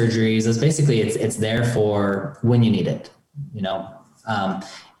surgeries. It's basically, it's there for when you need it,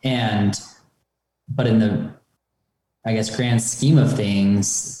 but in the, I guess, grand scheme of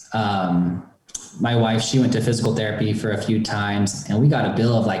things, my wife, she went to physical therapy for a few times, and we got a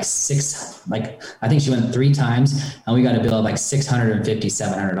bill of I think she went 3 times, and we got a bill of $650,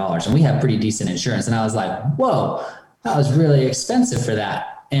 $700. And we have pretty decent insurance. And I was like, whoa, that was really expensive for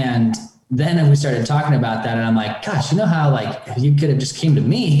that. And then we started talking about that, and I'm like, gosh, how you could have just came to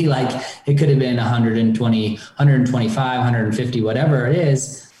me, it could have been 120, 125, 150, whatever it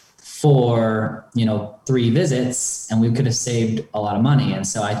is, for 3 visits, and we could have saved a lot of money. And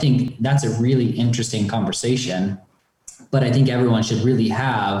so I think that's a really interesting conversation, but I think everyone should really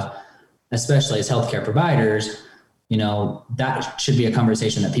have, especially as healthcare providers, that should be a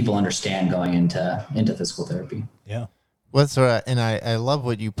conversation that people understand going into physical therapy. Yeah. And I love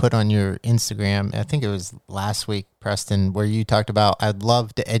what you put on your Instagram. I think it was last week, Preston, where you talked about, I'd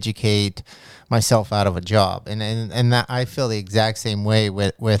love to educate myself out of a job. And that I feel the exact same way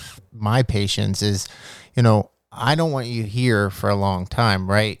with my patients is, I don't want you here for a long time,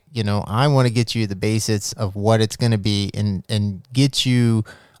 right? I want to get you the basics of what it's going to be and get you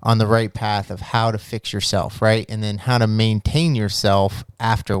on the right path of how to fix yourself, right? And then how to maintain yourself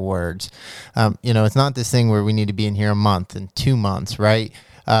afterwards. It's not this thing where we need to be in here a month and 2 months, right?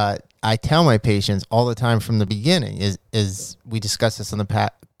 I tell my patients all the time from the beginning is we discussed this on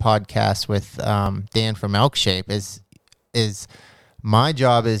the podcast with Dan from ElkShape is my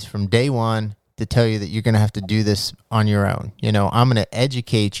job is from day one to tell you that you're going to have to do this on your own. I'm going to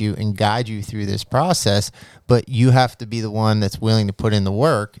educate you and guide you through this process, but you have to be the one that's willing to put in the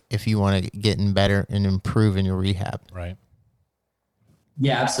work if you want to get in better and improve in your rehab. Right.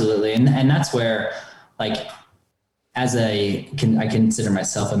 Yeah, absolutely. And that's where, I consider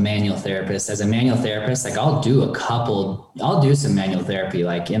myself a manual therapist. As a manual therapist, I'll do some manual therapy,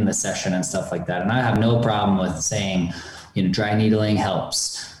 in the session and stuff like that. And I have no problem with saying, dry needling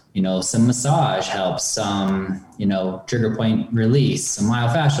helps. Some massage helps, some, trigger point release, some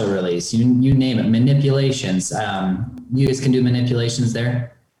myofascial release, you name it, manipulations. You guys can do manipulations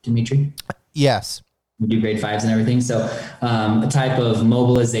there, Dimitri? Yes. We do grade 5s and everything. So a type of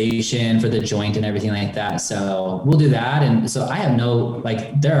mobilization for the joint and everything like that. So we'll do that. And so I have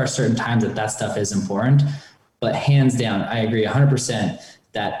there are certain times that stuff is important, but hands down, I agree 100%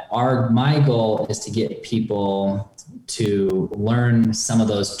 that my goal is to get people to learn some of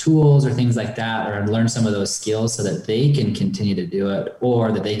those tools or things like that, or learn some of those skills so that they can continue to do it,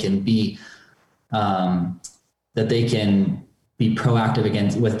 or that they can be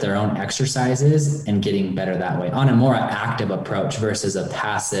proactive with their own exercises and getting better that way on a more active approach versus a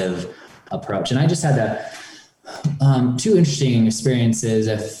passive approach. And I just had 2 interesting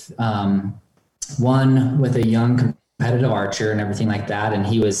experiences. One with a young competitive archer and everything like that, and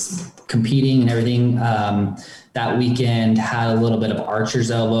he was competing and everything. That weekend had a little bit of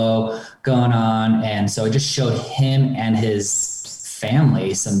archer's elbow going on. And so it just showed him and his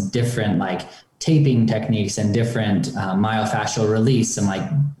family some different taping techniques and different myofascial release, some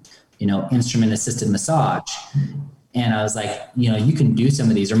instrument assisted massage. And I was like, you can do some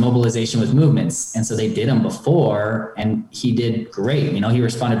of these, or mobilization with movements. And so they did them before, and he did great. He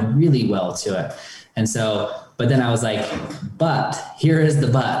responded really well to it. And so, but then I was like, but here is the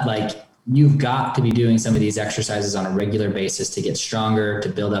but, you've got to be doing some of these exercises on a regular basis to get stronger, to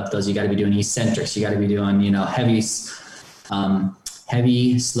build up those. You got to be doing eccentrics. You got to be doing,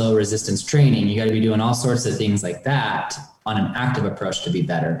 heavy, slow resistance training. You got to be doing all sorts of things like that on an active approach to be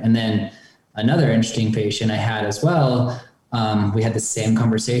better. And then another interesting patient I had as well, we had the same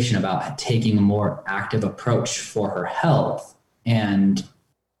conversation about taking a more active approach for her health. And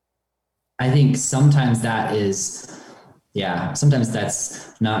I think sometimes that's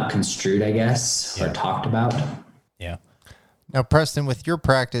not construed, I guess, or talked about. Yeah. Now, Preston, with your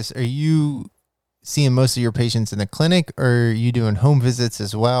practice, are you seeing most of your patients in the clinic, or are you doing home visits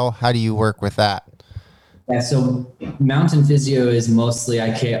as well? How do you work with that? Yeah, so Mountain Physio is mostly,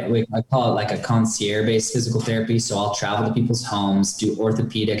 I call it a concierge-based physical therapy. So I'll travel to people's homes, do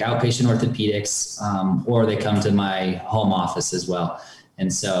outpatient orthopedics, or they come to my home office as well.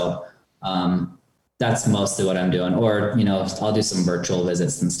 And so that's mostly what I'm doing. Or, I'll do some virtual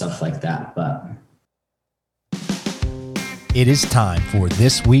visits and stuff like that. But it is time for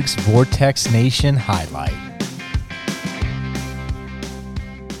this week's Vortex Nation highlight.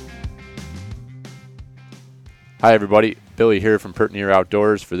 Hi, everybody. Billy here from Pertinier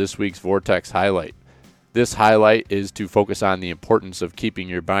Outdoors for this week's Vortex Highlight. This highlight is to focus on the importance of keeping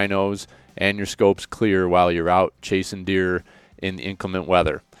your binos and your scopes clear while you're out chasing deer in inclement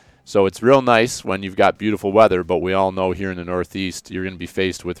weather. So it's real nice when you've got beautiful weather, but we all know here in the Northeast you're going to be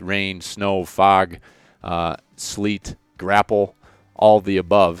faced with rain, snow, fog, sleet, grapple, all of the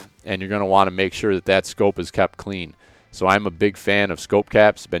above, and you're going to want to make sure that that scope is kept clean. So I'm a big fan of scope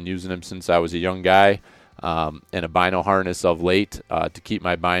caps, been using them since I was a young guy, and a bino harness of late to keep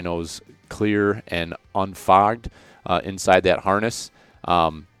my binos clear and unfogged inside that harness.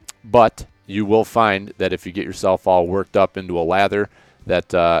 But you will find that if you get yourself all worked up into a lather,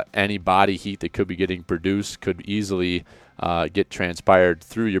 that any body heat that could be getting produced could easily get transpired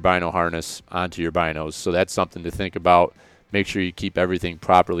through your bino harness onto your binos. So that's something to think about. Make sure you keep everything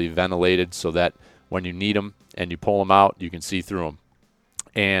properly ventilated so that when you need them and you pull them out, you can see through them.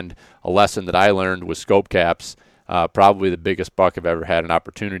 And a lesson that I learned with scope caps, probably the biggest buck I've ever had an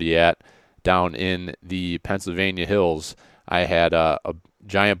opportunity at, down in the Pennsylvania hills. I had a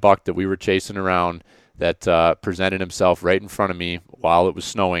giant buck that we were chasing around that presented himself right in front of me while it was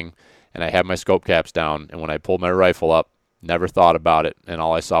snowing, and I had my scope caps down, and when I pulled my rifle up, never thought about it, and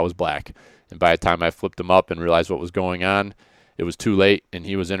all I saw was black. And by the time I flipped him up and realized what was going on, it was too late, and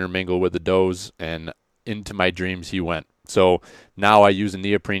he was intermingled with the does, and into my dreams he went. So now I use a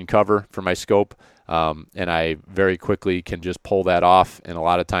neoprene cover for my scope, and I very quickly can just pull that off, and a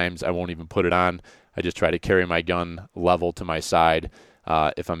lot of times I won't even put it on. I just try to carry my gun level to my side.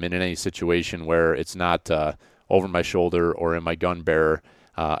 If I'm in any situation where it's not over my shoulder or in my gun bearer,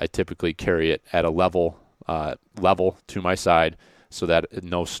 I typically carry it at a level to my side so that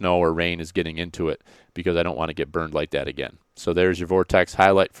no snow or rain is getting into it, because I don't want to get burned like that again. So there's your Vortex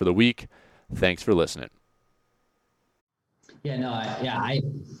highlight for the week. Thanks for listening. Yeah, no,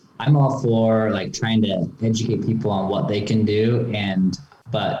 I'm all for like trying to educate people on what they can do,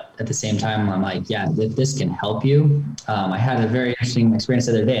 but at the same time, I'm like, yeah, this can help you. I had a very interesting experience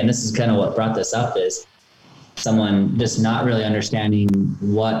the other day, and this is kind of what brought this up, is someone just not really understanding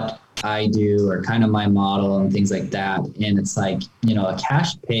what I do or kind of my model and things like that. And it's like, a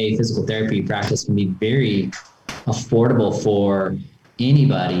cash pay physical therapy practice can be very affordable for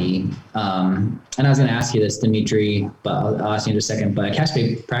anybody. And I was going to ask you this, Dimitri, but I'll ask you in just a second. But a cash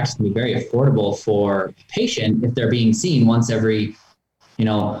pay practice can be very affordable for a patient if they're being seen once a week,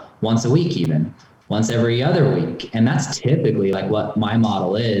 even once every other week. And that's typically like what my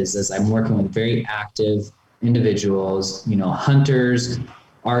model is I'm working with very active individuals, hunters,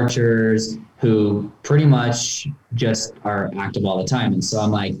 archers, who pretty much just are active all the time. And so I'm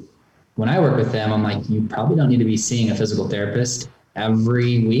like, when I work with them, I'm like, you probably don't need to be seeing a physical therapist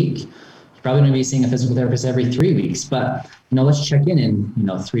every week. You probably need to be seeing a physical therapist every 3 weeks, but let's check in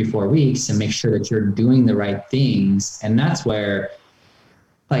 3-4 weeks and make sure that you're doing the right things. And that's where,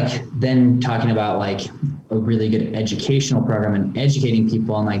 like, then talking about like a really good educational program and educating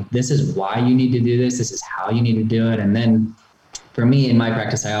people on like, this is why you need to do this. This is how you need to do it. And then for me in my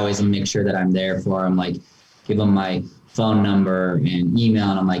practice, I always make sure that I'm there for them, like give them my phone number and email.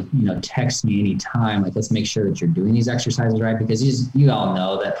 And I'm like, text me anytime. Like, let's make sure that you're doing these exercises right. Because you all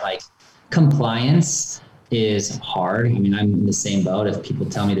know that like compliance is hard. I mean, I'm in the same boat. If people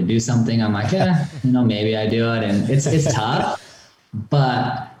tell me to do something, I'm like, maybe I do it. And it's tough.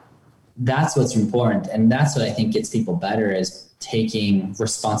 But that's what's important. And that's what I think gets people better, is taking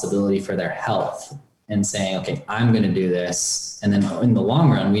responsibility for their health and saying, okay, I'm going to do this. And then in the long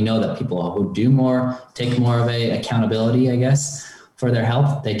run, we know that people who do more, take more of a accountability, I guess, for their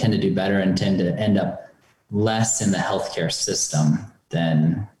health, they tend to do better and tend to end up less in the healthcare system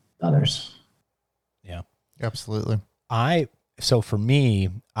than others. Yeah, Absolutely. So for me,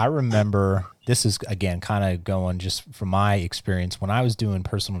 I remember, this is again kind of going just from my experience, when I was doing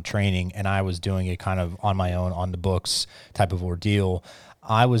personal training and I was doing it kind of on my own, on the books type of ordeal,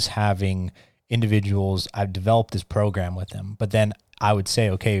 I was having individuals, I've developed this program with them, but then I would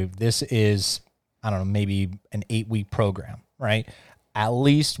say, okay, this is, I don't know, maybe an 8-week program, right? At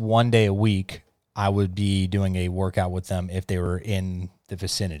least one day a week, I would be doing a workout with them if they were in the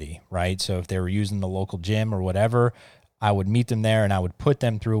vicinity, right? So if they were using the local gym or whatever, I would meet them there and I would put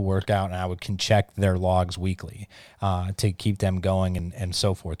them through a workout, and I can check their logs weekly to keep them going and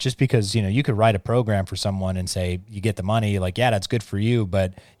so forth. Just because, you could write a program for someone and say, you get the money, like, yeah, that's good for you,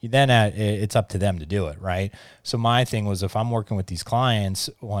 but then it's up to them to do it, right? So my thing was, if I'm working with these clients,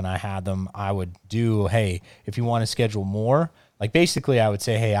 when I had them, I would do, hey, if you want to schedule more, like basically I would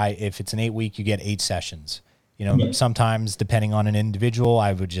say, hey, if it's an 8-week, you get 8 sessions. sometimes depending on an individual,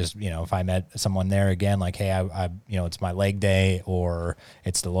 I would just, if I met someone there again, like, hey, I it's my leg day, or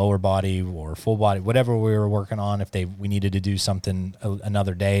it's the lower body or full body, whatever we were working on. If we needed to do something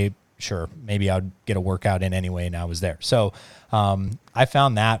another day, sure, maybe I'd get a workout in anyway, and I was there. So I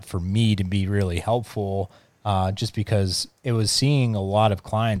found that for me to be really helpful, just because it was seeing a lot of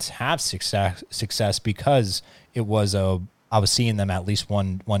clients have success because I was seeing them at least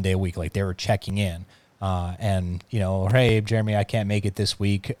one day a week, like they were checking in. And hey, Jeremy, I can't make it this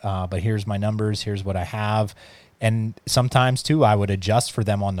week, but here's my numbers, here's what I have. And sometimes too, I would adjust for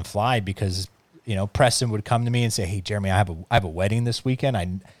them on the fly, because, Preston would come to me and say, hey, Jeremy, I have a wedding this weekend.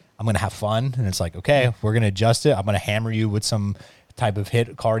 I'm going to have fun. And it's like, okay, we're going to adjust it. I'm going to hammer you with some type of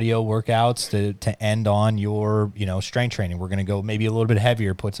HIIT cardio workouts to end on your, strength training. We're going to go maybe a little bit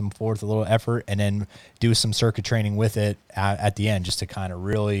heavier, put some forth a little effort, and then do some circuit training with it at the end, just to kind of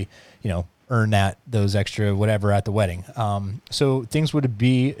really, earn those extra whatever at the wedding. So things would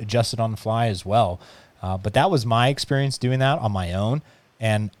be adjusted on the fly as well. But that was my experience doing that on my own.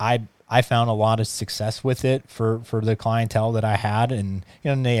 And I found a lot of success with it for the clientele that I had. And,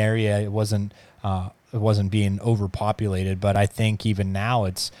 in the area, it wasn't being overpopulated, but I think even now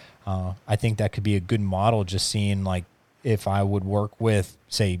I think that could be a good model, just seeing like if I would work with,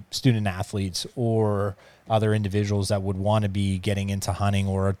 say, student athletes or other individuals that would want to be getting into hunting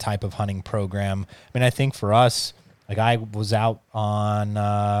or a type of hunting program. I mean, I think for us, like I was out on,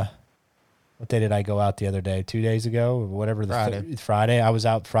 what day did I go out the other day? 2 days ago or whatever. Friday. I was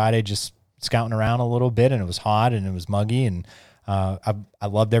out Friday just scouting around a little bit, and it was hot and it was muggy, and I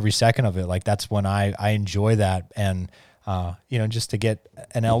loved every second of it. Like that's when I enjoy that. And, just to get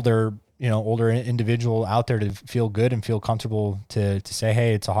an older individual out there to feel good and feel comfortable to say,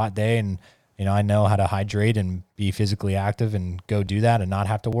 hey, it's a hot day, and, I know how to hydrate and be physically active and go do that and not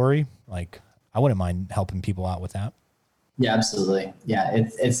have to worry. Like I wouldn't mind helping people out with that. Yeah, absolutely. Yeah.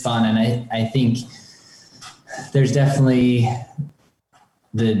 It's fun. And I think there's definitely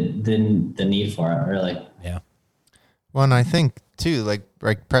the need for it, really. Yeah. Well, and I think too,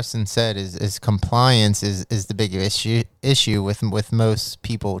 like Preston said, is compliance is the big issue with most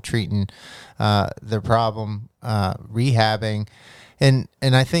people treating their problem, rehabbing. And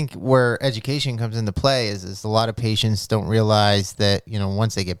I think where education comes into play is a lot of patients don't realize that,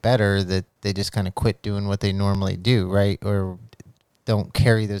 once they get better, that they just kind of quit doing what they normally do, right? Or don't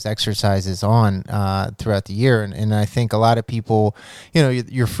carry those exercises on throughout the year. And I think a lot of people,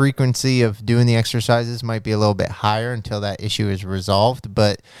 your frequency of doing the exercises might be a little bit higher until that issue is resolved.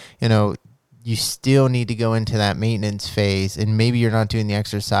 But, you still need to go into that maintenance phase, and maybe you're not doing the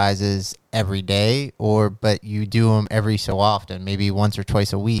exercises every day, but you do them every so often, maybe once or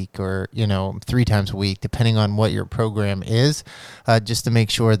twice a week, or 3 times a week, depending on what your program is, just to make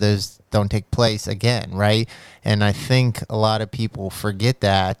sure those don't take place again, right? And I think a lot of people forget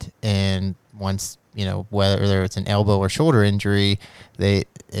that, and once whether it's an elbow or shoulder injury, it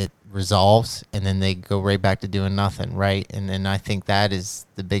resolves, and then they go right back to doing nothing, right? And then I think that is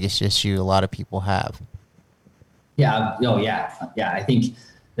the biggest issue a lot of people have. Yeah. Oh, yeah. Yeah. I think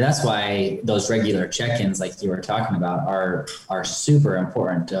that's why those regular check-ins, like you were talking about, are super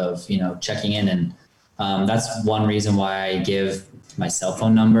important of, checking in. And that's one reason why I give my cell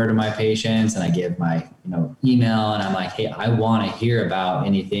phone number to my patients, and I give my, email, and I'm like, hey, I want to hear about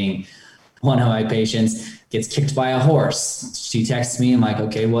anything. One of my patients gets kicked by a horse. She texts me. I'm like,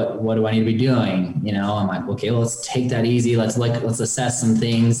 okay, what do I need to be doing? I'm like, okay, well, let's take that easy. Let's assess some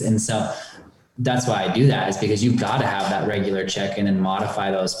things. And so that's why I do that, is because you've got to have that regular check-in and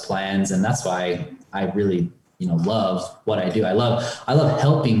modify those plans. And that's why I really, love what I do. I love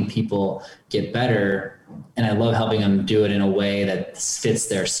helping people get better, and I love helping them do it in a way that fits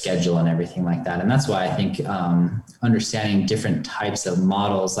their schedule and everything like that. And that's why I think understanding different types of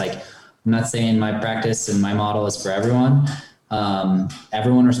models, like, I'm not saying my practice and my model is for everyone.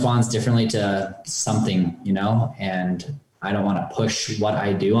 Everyone responds differently to something, and I don't want to push what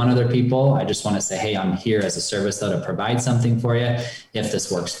I do on other people. I just want to say, hey, I'm here as a service though to provide something for you if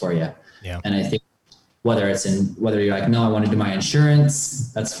this works for you. Yeah. And I think whether you're like, no, I want to do my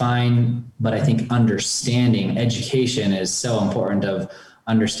insurance, that's fine. But I think education is so important, of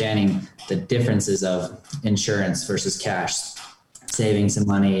understanding the differences of insurance versus cash, saving some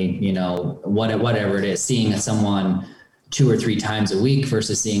money, whatever it is, seeing someone 2 or 3 times a week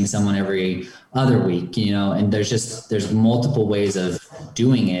versus seeing someone every other week, and there's multiple ways of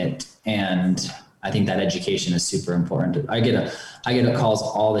doing it. And I think that education is super important. I get calls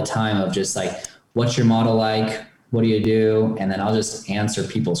all the time of just like, what's your model like? What do you do? And then I'll just answer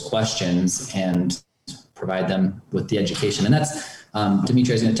people's questions and provide them with the education. And that's,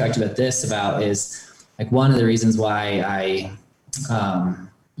 Dimitri is going to talk to you about is like one of the reasons why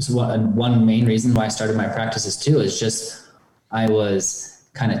one main reason why I started my practices too is just I was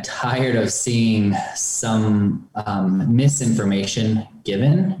kind of tired of seeing some misinformation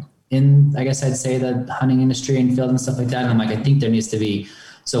given in, I guess I'd say, the hunting industry and field and stuff like that. And I'm like, I think there needs to be,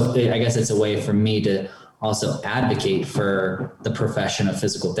 so I guess it's a way for me to also advocate for the profession of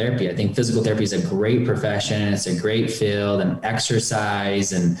physical therapy. I think physical therapy is a great profession. It's a great field, and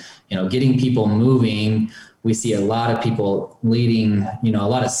exercise and, getting people moving. We see a lot of people leading, a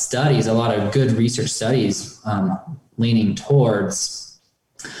lot of studies, a lot of good research studies leaning towards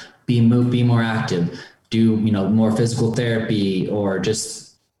be more active, do, more physical therapy, or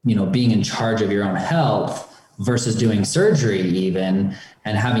just, being in charge of your own health versus doing surgery even,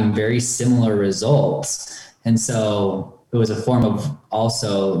 and having very similar results. And so it was a form of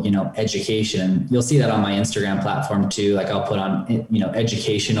also, education. You'll see that on my Instagram platform too. Like I'll put on,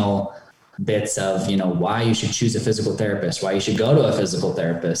 educational bits of, why you should choose a physical therapist, why you should go to a physical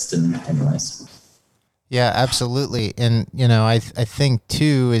therapist. And anyways. Yeah, absolutely. And, I think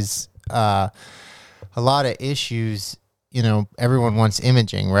too is a lot of issues, everyone wants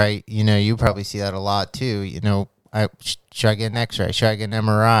imaging, right? You probably see that a lot too. Should I get an x-ray? Should I get an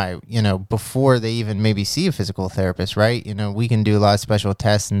MRI? Before they even maybe see a physical therapist, right? We can do a lot of special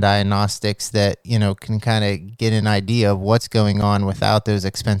tests and diagnostics that, can kind of get an idea of what's going on without those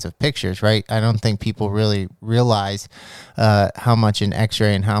expensive pictures, right? I don't think people really realize how much an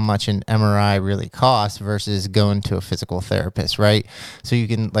x-ray and how much an MRI really costs versus going to a physical therapist, right? So you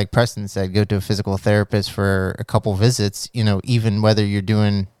can, like Preston said, go to a physical therapist for a couple visits, even whether you're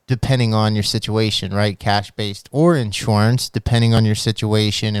doing, depending on your situation, right? Cash-based or insurance, depending on your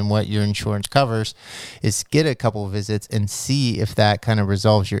situation and what your insurance covers, is get a couple of visits and see if that kind of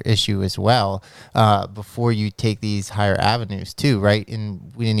resolves your issue as well before you take these higher avenues too, right?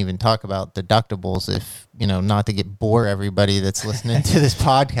 And we didn't even talk about deductibles, if, not to bore everybody that's listening to this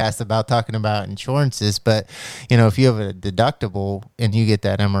podcast about talking about insurances, but, if you have a deductible and you get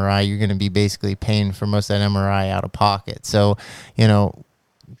that MRI, you're going to be basically paying for most of that MRI out of pocket. So,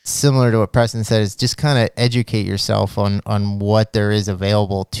 similar to what Preston said, is just kind of educate yourself on what there is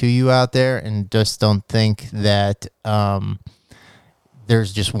available to you out there, and just don't think that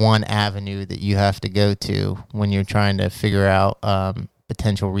there's just one avenue that you have to go to when you're trying to figure out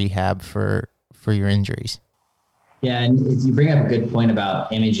potential rehab for your injuries. Yeah, and you bring up a good point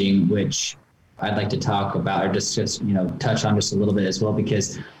about imaging, which I'd like to talk about, or just touch on just a little bit as well,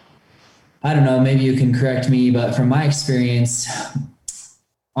 because I don't know, maybe you can correct me, but from my experience,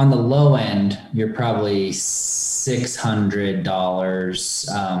 on the low end, you're probably $600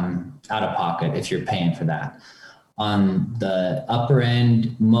 out of pocket if you're paying for that. On the upper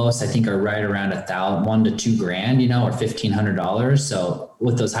end, most I think are right around $1,000 to $2,000, or $1,500. So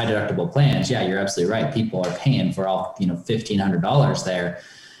with those high deductible plans, yeah, you're absolutely right. People are paying for all $1,500 there,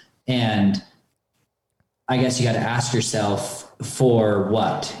 and I guess you got to ask yourself, for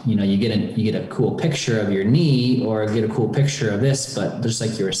what? You get a cool picture of your knee, or get a cool picture of this, but just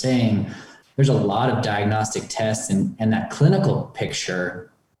like you were saying, there's a lot of diagnostic tests, and that clinical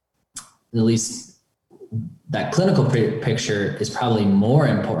picture, at least that clinical picture, is probably more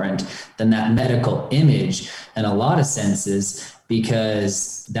important than that medical image in a lot of senses,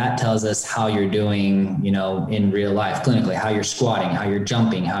 because that tells us how you're doing, in real life, clinically, how you're squatting, how you're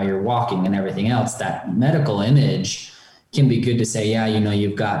jumping, how you're walking, and everything else. That medical image can be good to say, yeah,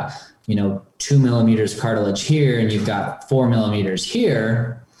 you've got, 2 millimeters cartilage here, and you've got 4 millimeters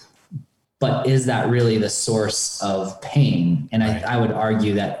here, but is that really the source of pain? And I would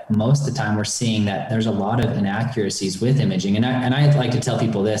argue that most of the time we're seeing that there's a lot of inaccuracies with imaging. And I like to tell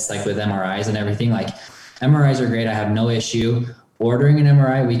people this, like with MRIs and everything, like MRIs are great. I have no issue ordering an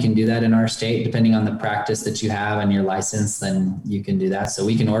MRI. We can do that in our state, depending on the practice that you have and your license, then you can do that. So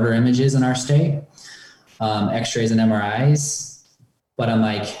we can order images in our state, x-rays and MRIs. But I'm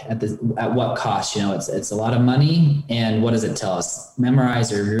like, at what cost? It's a lot of money. And what does it tell us?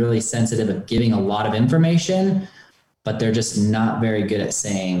 MRIs are really sensitive at giving a lot of information, but they're just not very good at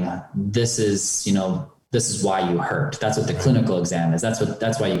saying, this is why you hurt. That's what the clinical exam is.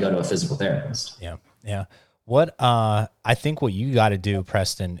 That's why you go to a physical therapist. Yeah. Yeah. What I think what you got to do,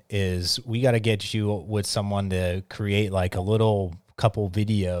 Preston, is we got to get you with someone to create like a little couple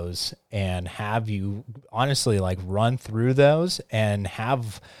videos and have you honestly like run through those and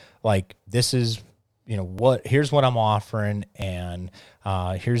have like, this is, here's what I'm offering, and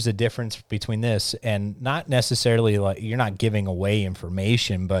here's the difference between this, and not necessarily like you're not giving away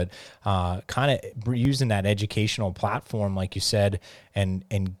information, but kind of using that educational platform, like you said,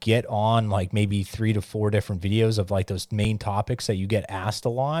 and get on like maybe 3 to 4 different videos of like those main topics that you get asked a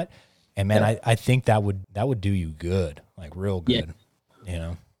lot, And man, I think that would do you good, like real good, you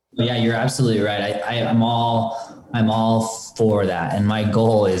know? Yeah, you're absolutely right. I'm all for that. And my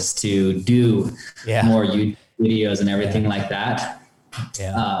goal is to do more YouTube videos and everything like that.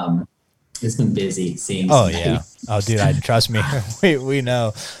 Yeah. It's been busy, it seems. Oh yeah. Oh dude, trust me. we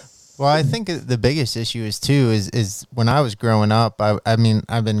know. Well, I think the biggest issue is when I was growing up, I mean,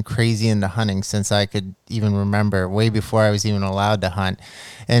 I've been crazy into hunting since I could even remember, way before I was even allowed to hunt.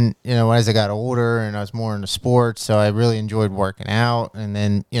 And, you know, as I got older and I was more into sports, so I really enjoyed working out. And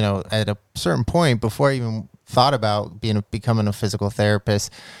then, you know, at a certain point, before I even thought about becoming a physical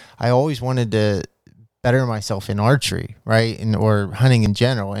therapist, I always wanted to better myself in archery, right? Or hunting in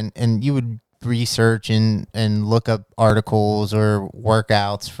general. And you would research and look up articles or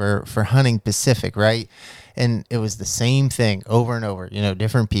workouts for hunting Pacific, right? And it was the same thing over and over, you know,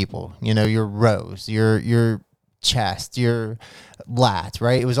 different people, you know, your rows, your chest, your lats,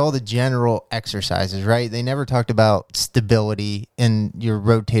 right? It was all the general exercises, right? They never talked about stability in your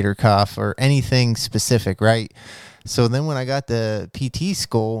rotator cuff or anything specific, right? So then when I got to PT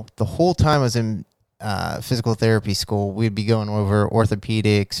school, the whole time I was in physical therapy school, we'd be going over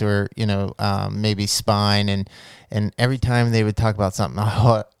orthopedics or, you know, maybe spine. And every time they would talk about something,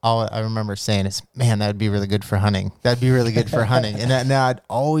 all I remember saying is, man, that'd be really good for hunting. That'd be really good for hunting. And now I'd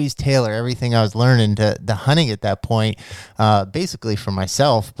always tailor everything I was learning to the hunting at that point, basically for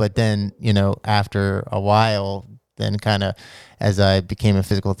myself. But then, you know, after a while, then kind of as I became a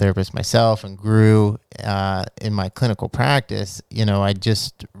physical therapist myself and grew in my clinical practice, you know, I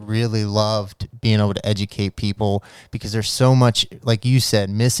just really loved being able to educate people because there's so much, like you said,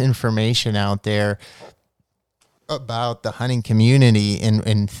 misinformation out there about the hunting community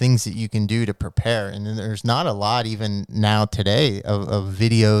and things that you can do to prepare. And then there's not a lot even now today of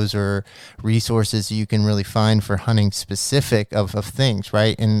videos or resources you can really find for hunting specific of things,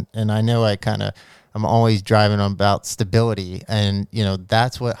 right? And I know I'm always driving on about stability, and, you know,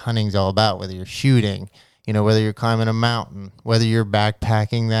 that's what hunting's all about, whether you're shooting, you know, whether you're climbing a mountain, whether you're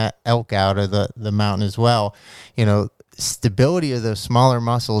backpacking that elk out of the mountain as well, you know, stability of those smaller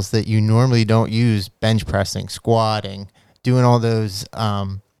muscles that you normally don't use, bench pressing, squatting, doing all those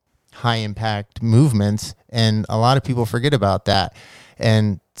high impact movements. And a lot of people forget about that.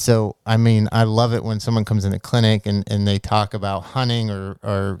 And so, I mean, I love it when someone comes in the clinic and they talk about hunting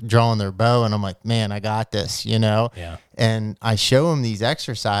or drawing their bow. And I'm like, man, I got this, you know? Yeah. And I show them these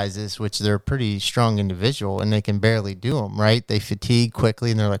exercises, which they're a pretty strong individual and they can barely do them, right? They fatigue quickly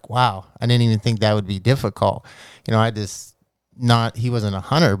and they're like, wow, I didn't even think that would be difficult. You know, he wasn't a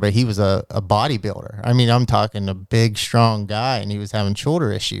hunter, but he was a bodybuilder. I mean, I'm talking a big, strong guy, and he was having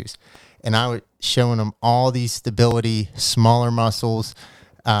shoulder issues. And I was showing him all these stability, smaller muscles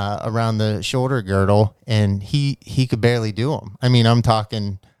around the shoulder girdle, and he could barely do them. I mean, I'm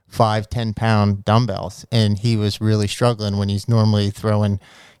talking 5-10 pound dumbbells, and he was really struggling when he's normally throwing,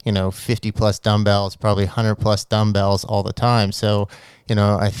 you know, 50 plus dumbbells, probably 100 plus dumbbells all the time. So, you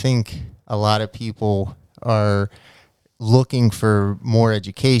know, I think a lot of people are looking for more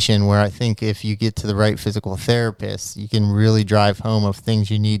education, where I think if you get to the right physical therapist, you can really drive home of things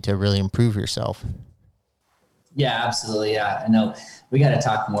you need to really improve yourself. Yeah, absolutely. Yeah, I know we got to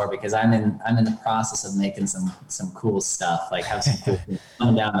talk more because I'm in the process of making some cool stuff, like have some cool things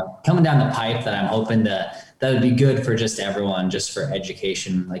coming down the pipe that I'm hoping that would be good for just everyone, just for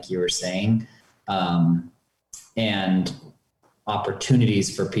education, like you were saying, and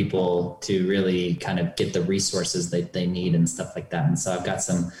opportunities for people to really kind of get the resources that they need and stuff like that. And so I've got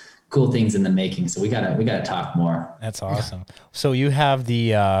some cool things in the making. So we gotta talk more. That's awesome. So you have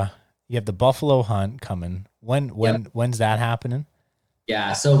the buffalo hunt coming. When's that happening?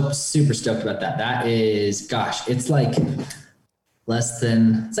 Yeah. So super stoked about that. That is, gosh, it's like 20.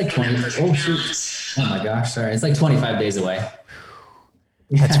 Oh shoot. Oh my gosh. Sorry. It's like 25 days away.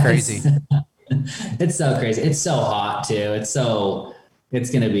 That's crazy. It's so crazy. It's so hot too. It's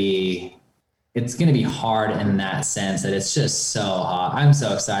going to be hard in that sense that it's just so hot. I'm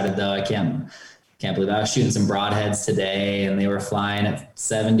so excited though. I can't believe it. I was shooting some broadheads today and they were flying at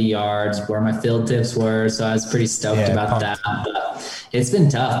 70 yards where my field tips were. So I was pretty stoked about that. But it's been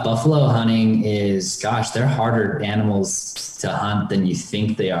tough. Buffalo hunting is, gosh, they're harder animals to hunt than you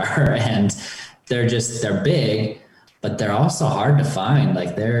think they are. And they're big, but they're also hard to find.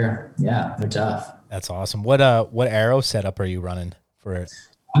 Like they're tough. That's awesome. What arrow setup are you running for it?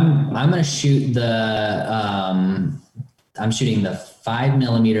 I'm going to shoot I'm shooting the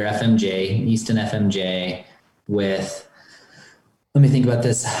 5mm FMJ, Easton FMJ with, let me think about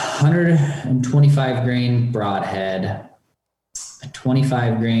this, 125 grain broadhead, a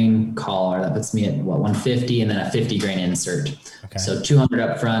 25 grain collar. That puts me at 150, and then a 50 grain insert. Okay. So 200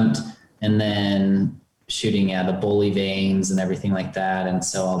 up front, and then shooting at the Boley veins and everything like that. And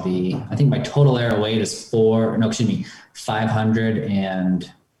so I think my total arrow weight is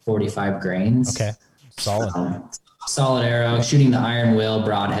 545 grains. Okay. Solid. Solid arrow, shooting the iron will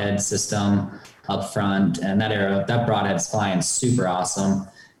broadhead system up front. And that broadhead's flying super awesome.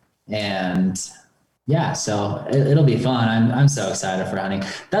 And yeah, so it'll be fun. I'm so excited for hunting.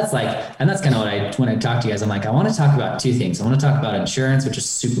 That's kind of when I talk to you guys, I'm like, I want to talk about two things. I want to talk about insurance, which is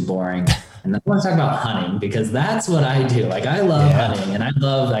super boring. And then I want to talk about hunting, because that's what I do. Like, I love hunting, and I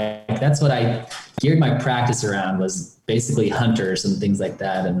love, that's what I geared my practice around, was basically hunters and things like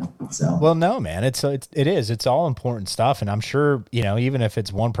that. And so, well, no, man, it's all important stuff. And I'm sure, even if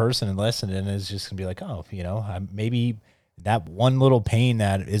it's one person and listening, is just gonna be like, oh, maybe that one little pain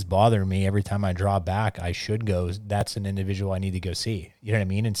that is bothering me every time I draw back, I should go. That's an individual I need to go see. You know what I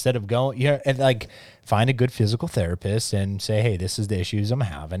mean? Instead of going, and find a good physical therapist and say, hey, this is the issues I'm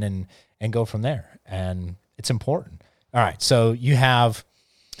having, and go from there. And it's important. All right. So you had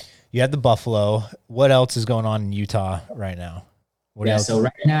the buffalo. What else is going on in Utah right now? So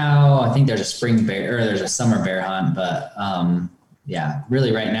right now, I think there's a there's a summer bear hunt, but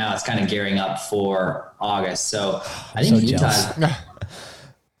really right now it's kind of gearing up for August. So I think Utah.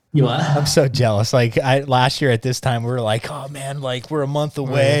 You what? I'm so jealous. Last year at this time, we were like, oh man, we're a month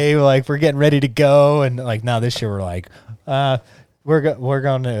away. We're getting ready to go. And now this year we're like, we're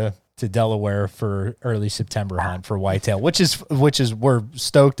going to Delaware for early September hunt for whitetail, which is we're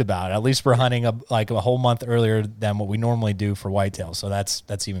stoked about. At least we're hunting a whole month earlier than what we normally do for whitetail. So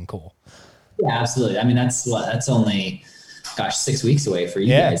that's even cool. Yeah, absolutely. I mean, that's only 6 weeks away for you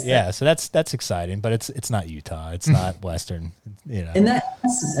guys. Yeah. So that's exciting, but it's not Utah. It's not Western, And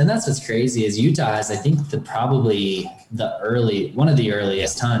that's what's crazy is Utah has, I think, one of the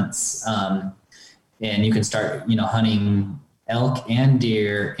earliest hunts. And you can start, hunting elk and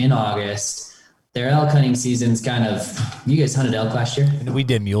deer in August. Their elk hunting season's you guys hunted elk last year? We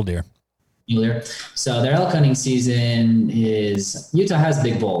did mule deer. So their elk hunting season Utah has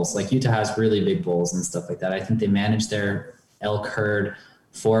big bulls. Utah has really big bulls and stuff like that. I think they manage their elk herd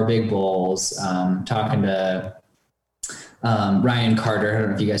for big bulls. Talking to Ryan Carter, I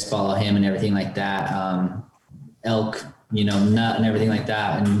don't know if you guys follow him and everything like that. Elk, nut and everything like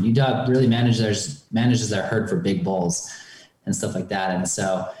that. And Utah really manages their herd for big bulls and stuff like that. And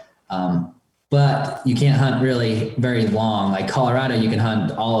so, but you can't hunt really very long. Like Colorado, you can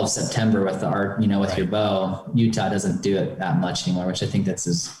hunt all of September with with your bow. Utah doesn't do it that much anymore, which I think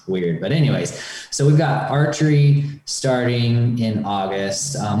is weird. But anyways, so we've got archery starting in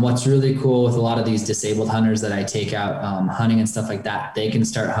August. What's really cool with a lot of these disabled hunters that I take out hunting and stuff like that, they can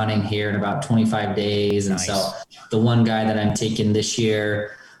start hunting here in about 25 days. And so the one guy that I'm taking this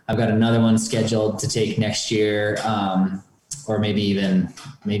year, I've got another one scheduled to take next year. Or maybe even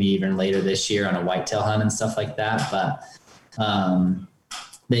later this year on a whitetail hunt and stuff like that. But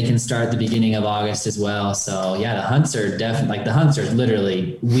they can start at the beginning of August as well. So yeah, the hunts are definitely the hunts are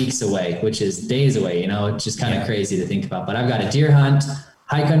literally weeks away, which is days away. It's just kind of crazy to think about. But I've got a deer hunt,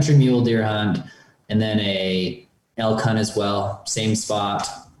 high country mule deer hunt, and then a elk hunt as well, same spot.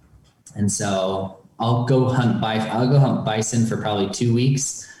 And so I'll go hunt bison for probably 2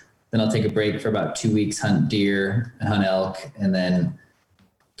 weeks. Then I'll take a break for about 2 weeks, hunt deer, hunt elk, and then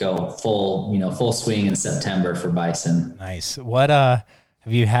go full swing in September for bison. Nice. What have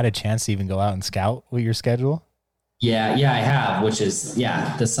you had a chance to even go out and scout with your schedule? Yeah, I have, which is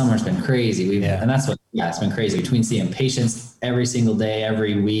the summer's been crazy. And that's it's been crazy between seeing patients every single day,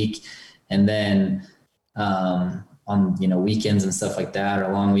 every week, and then on weekends and stuff like that,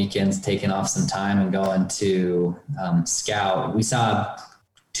 or long weekends, taking off some time and going to scout. We saw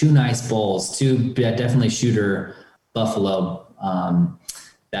two nice bulls, definitely shooter buffalo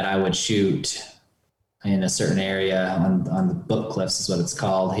that I would shoot in a certain area on the Book Cliffs is what it's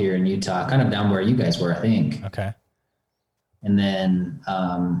called here in Utah, kind of down where you guys were, I think. Okay. And then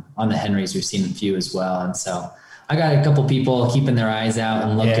on the Henrys, we've seen a few as well. And so I got a couple people keeping their eyes out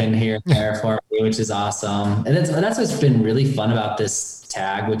and looking here and there for me, which is awesome. And that's what's been really fun about this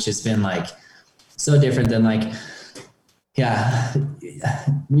tag, which has been so different than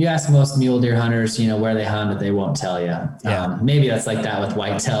you ask most mule deer hunters, where they hunt, they won't tell you. Maybe that's like that with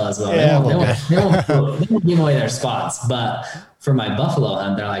whitetail as well. They won't give away their spots. But for my buffalo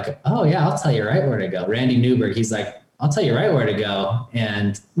hunt, they're like, oh yeah, I'll tell you right where to go. Randy Newberg, he's like, I'll tell you right where to go.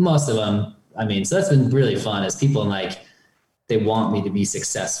 And most of them, so that's been really fun as people they want me to be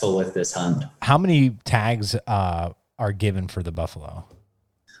successful with this hunt. How many tags are given for the buffalo?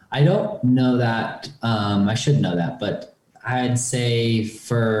 I don't know that. I should know that, but I'd say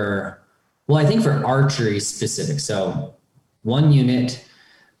I think for archery specific. So one unit,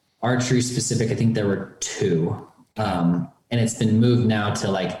 archery specific, I think there were 2. And it's been moved now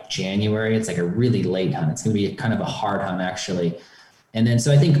to like January. It's like a really late hunt. It's going to be kind of a hard hunt actually. And then,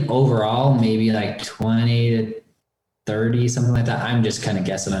 so I think overall, maybe like 20 to 30, something like that. I'm just kind of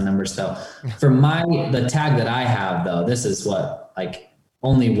guessing on numbers. So for the tag that I have though, this is what, like,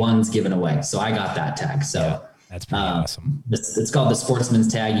 only one's given away. So I got that tag. So Yeah, that's pretty awesome. It's called the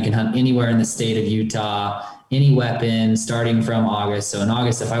Sportsman's Tag. You can hunt anywhere in the state of Utah, any weapon starting from August. So in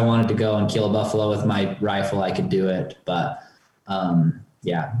August, if I wanted to go and kill a buffalo with my rifle, I could do it. But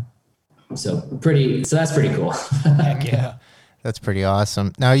yeah, so that's pretty cool. Heck yeah. That's pretty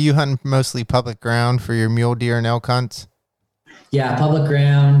awesome. Now, you hunting mostly public ground for your mule deer and elk hunts? Yeah, public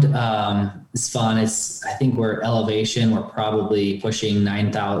ground. It's fun. I think we're probably pushing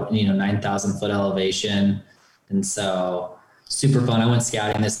 9,000 foot elevation. And so super fun. I went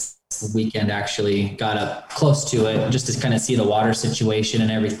scouting this weekend, actually got up close to it just to kind of see the water situation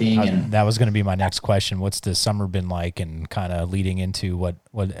and everything. And that was going to be my next question. What's the summer been like, and kind of leading into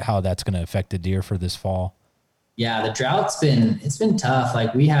how that's going to affect the deer for this fall? Yeah, the drought's been tough.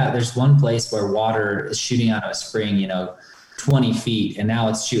 Like there's one place where water is shooting out of a spring, 20 feet, and now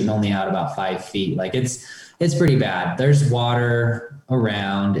it's shooting only out about 5 feet. Like it's pretty bad. There's water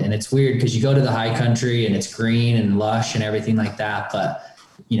around, and it's weird because you go to the high country and it's green and lush and everything like that. But,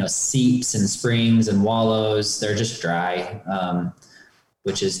 seeps and springs and wallows, they're just dry,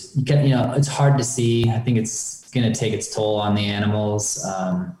 which is, it's hard to see. I think it's going to take its toll on the animals.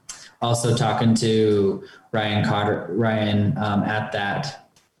 Also talking to Ryan at that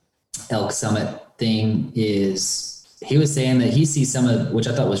Elk Summit thing, he was saying that he sees which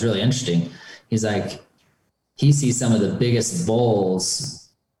I thought was really interesting. He's like, he sees some of the biggest bulls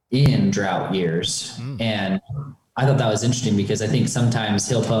in drought years. And I thought that was interesting because I think sometimes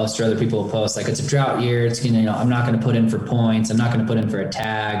he'll post, or other people will post, like, it's a drought year. It's I'm not going to put in for points. I'm not going to put in for a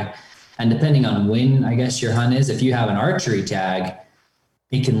tag. And depending on when, I guess, your hunt is, if you have an archery tag,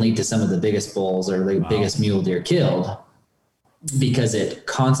 it can lead to some of the biggest bulls or the biggest mule deer killed, because it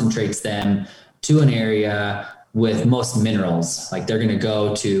concentrates them to an area with most minerals. Like, they're going to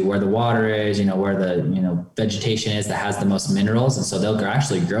go to where the water is, where the, vegetation is that has the most minerals. And so they'll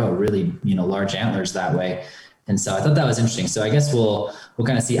actually grow really, large antlers that way. And so I thought that was interesting. So I guess we'll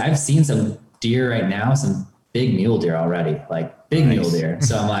kind of see. I've seen some deer right now, some big mule deer already, like big mule deer.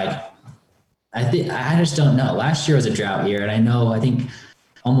 So I'm like, I just don't know. Last year was a drought year, and I think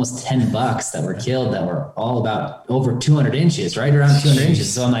almost 10 bucks that were killed that were all about over 200 inches, right around 200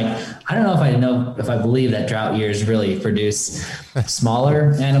 inches. So I'm like, I don't know if I believe that drought years really produce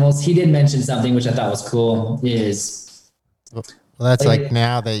smaller animals. He did mention something which I thought was cool is, well, that's like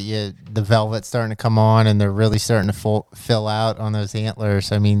now that the velvet's starting to come on and they're really starting to fill out on those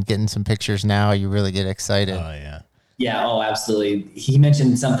antlers. I mean, getting some pictures now, you really get excited. Oh yeah. Yeah. Oh, absolutely. He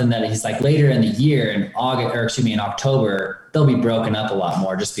mentioned something that he's like, later in the year in October, they'll be broken up a lot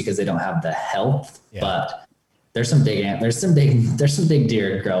more just because they don't have the health. Yeah. But there's some big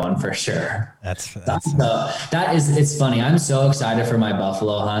deer growing for sure. It's funny. I'm so excited for my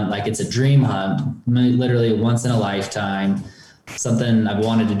buffalo hunt. Like, it's a dream hunt, literally once in a lifetime. Something I've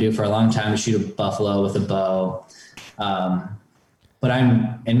wanted to do for a long time, to shoot a buffalo with a bow.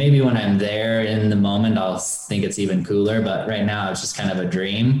 And maybe when I'm there in the moment, I'll think it's even cooler. But right now it's just kind of a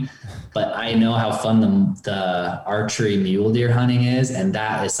dream. But I know how fun the archery mule deer hunting is. And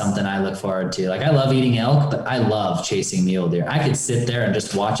that is something I look forward to. Like, I love eating elk, but I love chasing mule deer. I could sit there and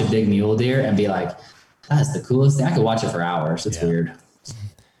just watch a big mule deer and be like, that's the coolest thing. I could watch it for hours. It's weird.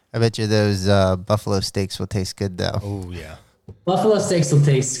 I bet you those buffalo steaks will taste good though. Oh yeah. Buffalo steaks will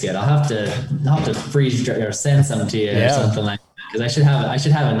taste good. I'll have to freeze or send some to you or something like that, because I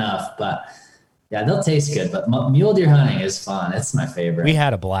should have enough. But yeah, they'll taste good. But mule deer hunting is fun. It's my favorite. We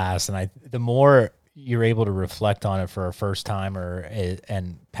had a blast, and the more you're able to reflect on it for a first time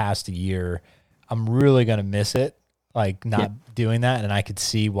and past a year, I'm really gonna miss it. Like, not doing that, and I could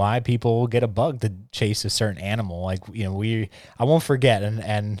see why people get a bug to chase a certain animal. Like, I won't forget,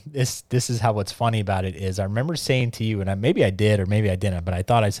 and this is how what's funny about it is, I remember saying to you, and maybe I did or maybe I didn't, but I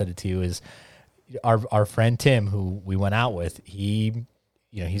thought I said it to you, is our friend Tim, who we went out with, he's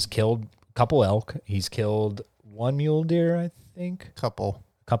killed a couple elk, he's killed one mule deer, I think. Couple,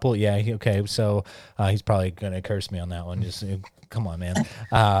 yeah. Okay, so he's probably gonna curse me on that one. Just come on, man.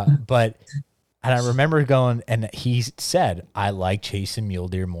 And I remember going, and he said, I like chasing mule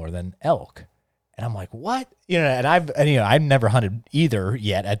deer more than elk. And I'm like, what? And I've never hunted either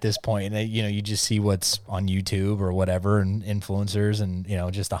yet at this point. And you just see what's on YouTube or whatever, and influencers, and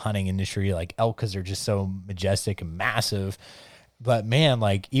just the hunting industry, like elk, because they're just so majestic and massive. But man,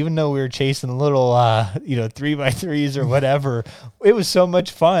 like even though we were chasing little, 3x3s or whatever, it was so much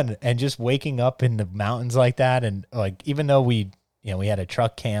fun. And just waking up in the mountains like that. And like, even though we had a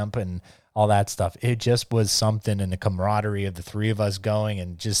truck camp and all that stuff, it just was something. And the camaraderie of the three of us going,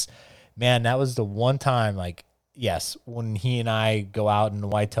 and just, man, that was the one time, like, yes, when he and I go out in the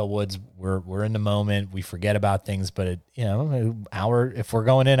Whitetail Woods, we're in the moment. We forget about things, but an hour, if we're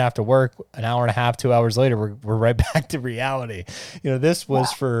going in after work, an hour and a half, 2 hours later, we're right back to reality. This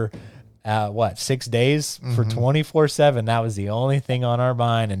was for 6 days for 24/7. That was the only thing on our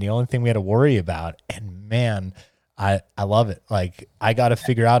mind and the only thing we had to worry about. And man, I love it. Like, I got to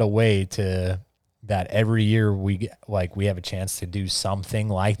figure out a way to that every year we have a chance to do something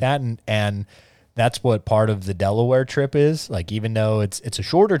like that. And that's what part of the Delaware trip is. Like, even though it's a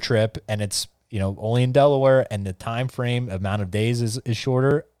shorter trip and it's, only in Delaware and the time frame amount of days is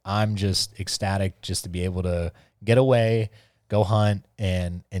shorter, I'm just ecstatic just to be able to get away, go hunt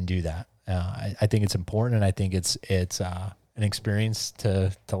and do that. I think it's important, and I think it's an experience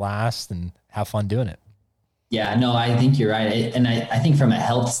to last and have fun doing it. Yeah, no, I think you're right. And I think from a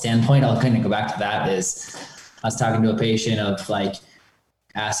health standpoint, I'll kind of go back to that, is I was talking to a patient of like,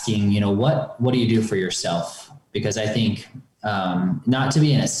 asking, what do you do for yourself? Because I think, not to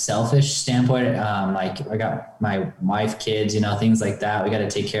be in a selfish standpoint, like I got my wife, kids, things like that. We got to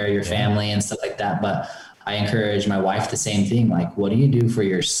take care of your family and stuff like that. But I encourage my wife the same thing. Like, what do you do for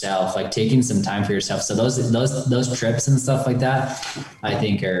yourself? Like taking some time for yourself. So those trips and stuff like that, I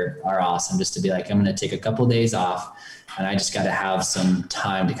think are awesome. Just to be like, I'm going to take a couple of days off, and I just got to have some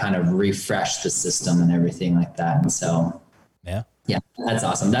time to kind of refresh the system and everything like that. And so, yeah, that's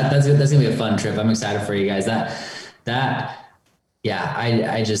awesome. That's gonna be a fun trip. I'm excited for you guys.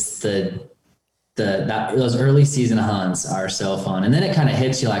 Those early season hunts are so fun. And then it kind of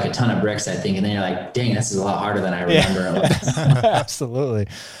hits you like a ton of bricks, I think. And then you're like, dang, this is a lot harder than I remember it was. Absolutely.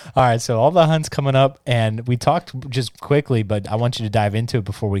 All right. So all the hunts coming up, and we talked just quickly, but I want you to dive into it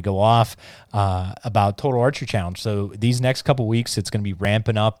before we go off, about Total Archery Challenge. So these next couple weeks, it's going to be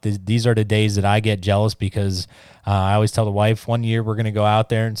ramping up. These are the days that I get jealous, because I always tell the wife, one year we're going to go out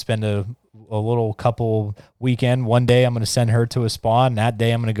there and spend a little couple weekend. One day I'm going to send her to a spot, and that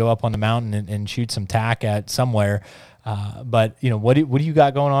day I'm going to go up on the mountain and shoot some tack at somewhere. But what do you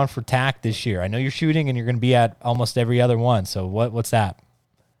got going on for tack this year? I know you're shooting and you're going to be at almost every other one. So what's that?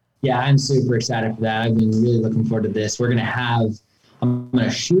 Yeah, I'm super excited for that. I've been really looking forward to this. I'm going to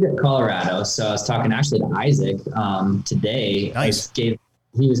shoot at Colorado. So I was talking actually to Isaac today. Nice.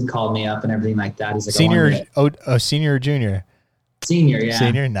 He was called me up and everything like that. He's like, senior or junior? Senior, yeah.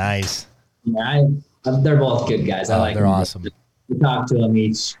 Senior, nice. Yeah, they're both good guys. I like they're them. awesome. We talk to them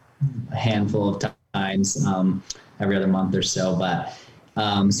each a handful of times, every other month or so. But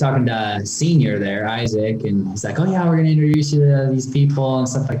I was talking to senior there, Isaac, and he's like, oh yeah, we're going to introduce you to these people and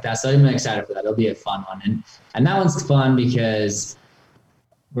stuff like that. So I'm excited for that. It'll be a fun one. And that one's fun because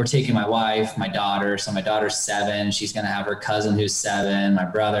we're taking my wife, my daughter. So my daughter's 7. She's going to have her cousin who's 7, my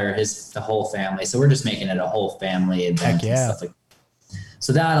brother, the whole family. So we're just making it a whole family event and stuff like that.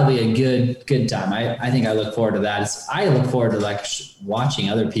 So that'll be a good time. I think I look forward to that. I look forward to like watching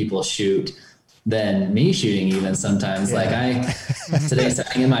other people shoot than me shooting even sometimes. Yeah. Like today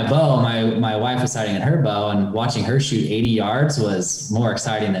sighting in my bow, my wife was sighting in her bow, and watching her shoot 80 yards was more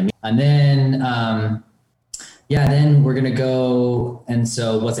exciting than me. And then, then we're going to go. And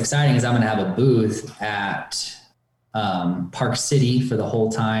so what's exciting is I'm going to have a booth at Park City for the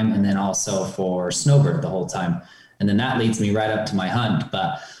whole time, and then also for Snowbird the whole time. And then that leads me right up to my hunt.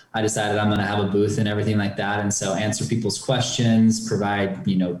 But I decided I'm going to have a booth and everything like that. And so answer people's questions, provide,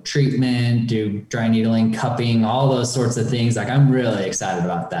 treatment, do dry needling, cupping, all those sorts of things. Like, I'm really excited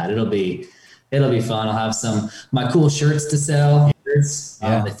about that. It'll be fun. I'll have my cool shirts to sell.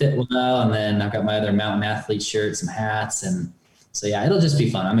 They fit well. And then I've got my other Mountain Athlete shirts, some hats. And so, yeah, it'll just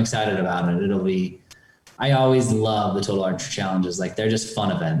be fun. I'm excited about it. I always love the Total Archery Challenges. Like, they're just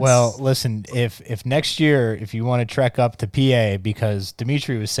fun events. Well, listen, if next year, if you want to trek up to PA, because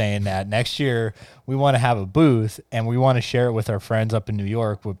Dimitri was saying that next year we want to have a booth and we want to share it with our friends up in New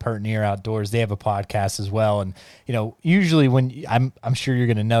York with Pert Near Outdoors. They have a podcast as well. And, usually when I'm sure you're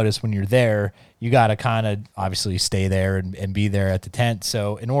going to notice when you're there, you got to kind of obviously stay there and be there at the tent.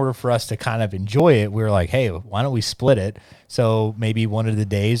 So in order for us to kind of enjoy it, we were like, hey, why don't we split it? So maybe one of the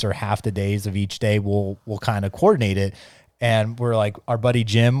days or half the days of each day, we'll kind of coordinate it. And we're like, our buddy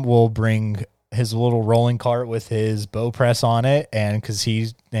Jim will bring his little rolling cart with his bow press on it. And cause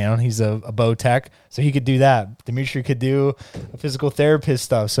he's a bow tech, so he could do that. Dimitri could do a physical therapist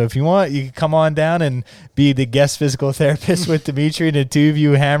stuff. So if you want, you can come on down and be the guest physical therapist with Dimitri, and the two of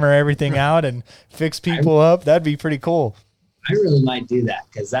you hammer everything out and fix people up. That'd be pretty cool. I really might do that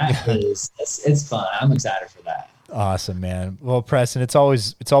because that it's fun. I'm excited for that. Awesome, man. Well, Preston, it's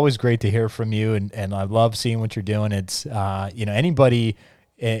always great to hear from you, and I love seeing what you're doing. It's anybody.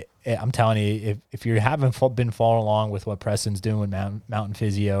 I'm telling you, if you haven't been following along with what Preston's doing with Mountain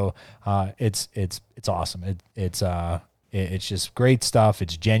Physio, it's awesome. It's just great stuff.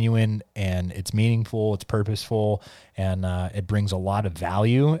 It's genuine and it's meaningful. It's purposeful, and it brings a lot of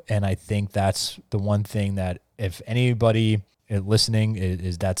value. And I think that's the one thing that if anybody listening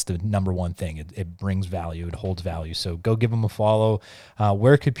is that's the number one thing. It brings value. It holds value. So go give them a follow.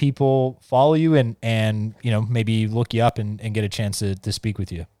 Where could people follow you and maybe look you up and get a chance to speak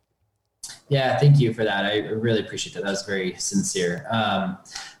with you? Yeah, thank you for that. I really appreciate that. That was very sincere.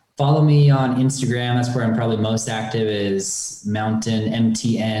 Follow me on Instagram. That's where I'm probably most active, is Mountain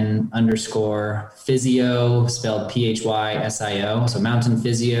MTN_physio, spelled PHYSIO. So Mountain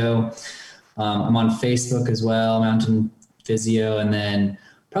Physio. I'm on Facebook as well, Mountain Physio. And then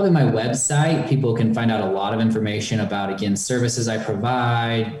probably my website, people can find out a lot of information about, again, services I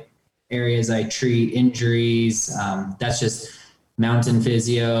provide, areas I treat, injuries. That's just Mountain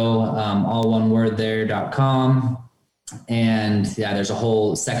Physio, all one word there.com. And yeah, there's a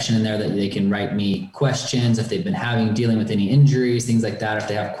whole section in there that they can write me questions if they've been dealing with any injuries, things like that. If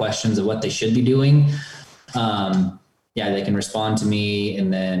they have questions of what they should be doing, they can respond to me.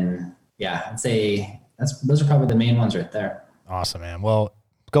 And then, I'd say those are probably the main ones right there. Awesome, man. Well,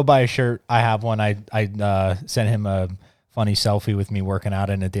 go buy a shirt. I have one. I sent him a funny selfie with me working out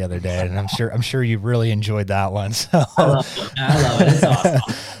in it the other day, and I'm sure you really enjoyed that one. So I love it. It's awesome.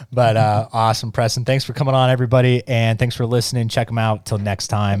 But awesome, Preston. Thanks for coming on, everybody, and thanks for listening. Check them out. Till next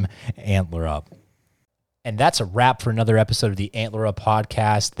time, Antler Up. And that's a wrap for another episode of the Antler Up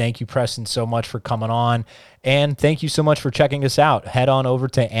podcast. Thank you, Preston, so much for coming on. And thank you so much for checking us out. Head on over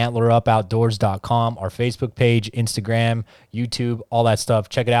to antlerupoutdoors.com, our Facebook page, Instagram, YouTube, all that stuff.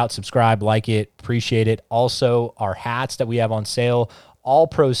 Check it out, subscribe, like it, appreciate it. Also, our hats that we have on sale, all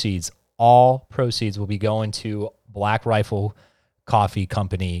proceeds will be going to Black Rifle Coffee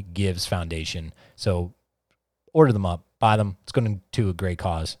Company Gives Foundation. So order them up, buy them. It's going to a great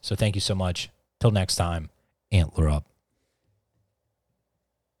cause. So thank you so much. Till next time, Antler Up.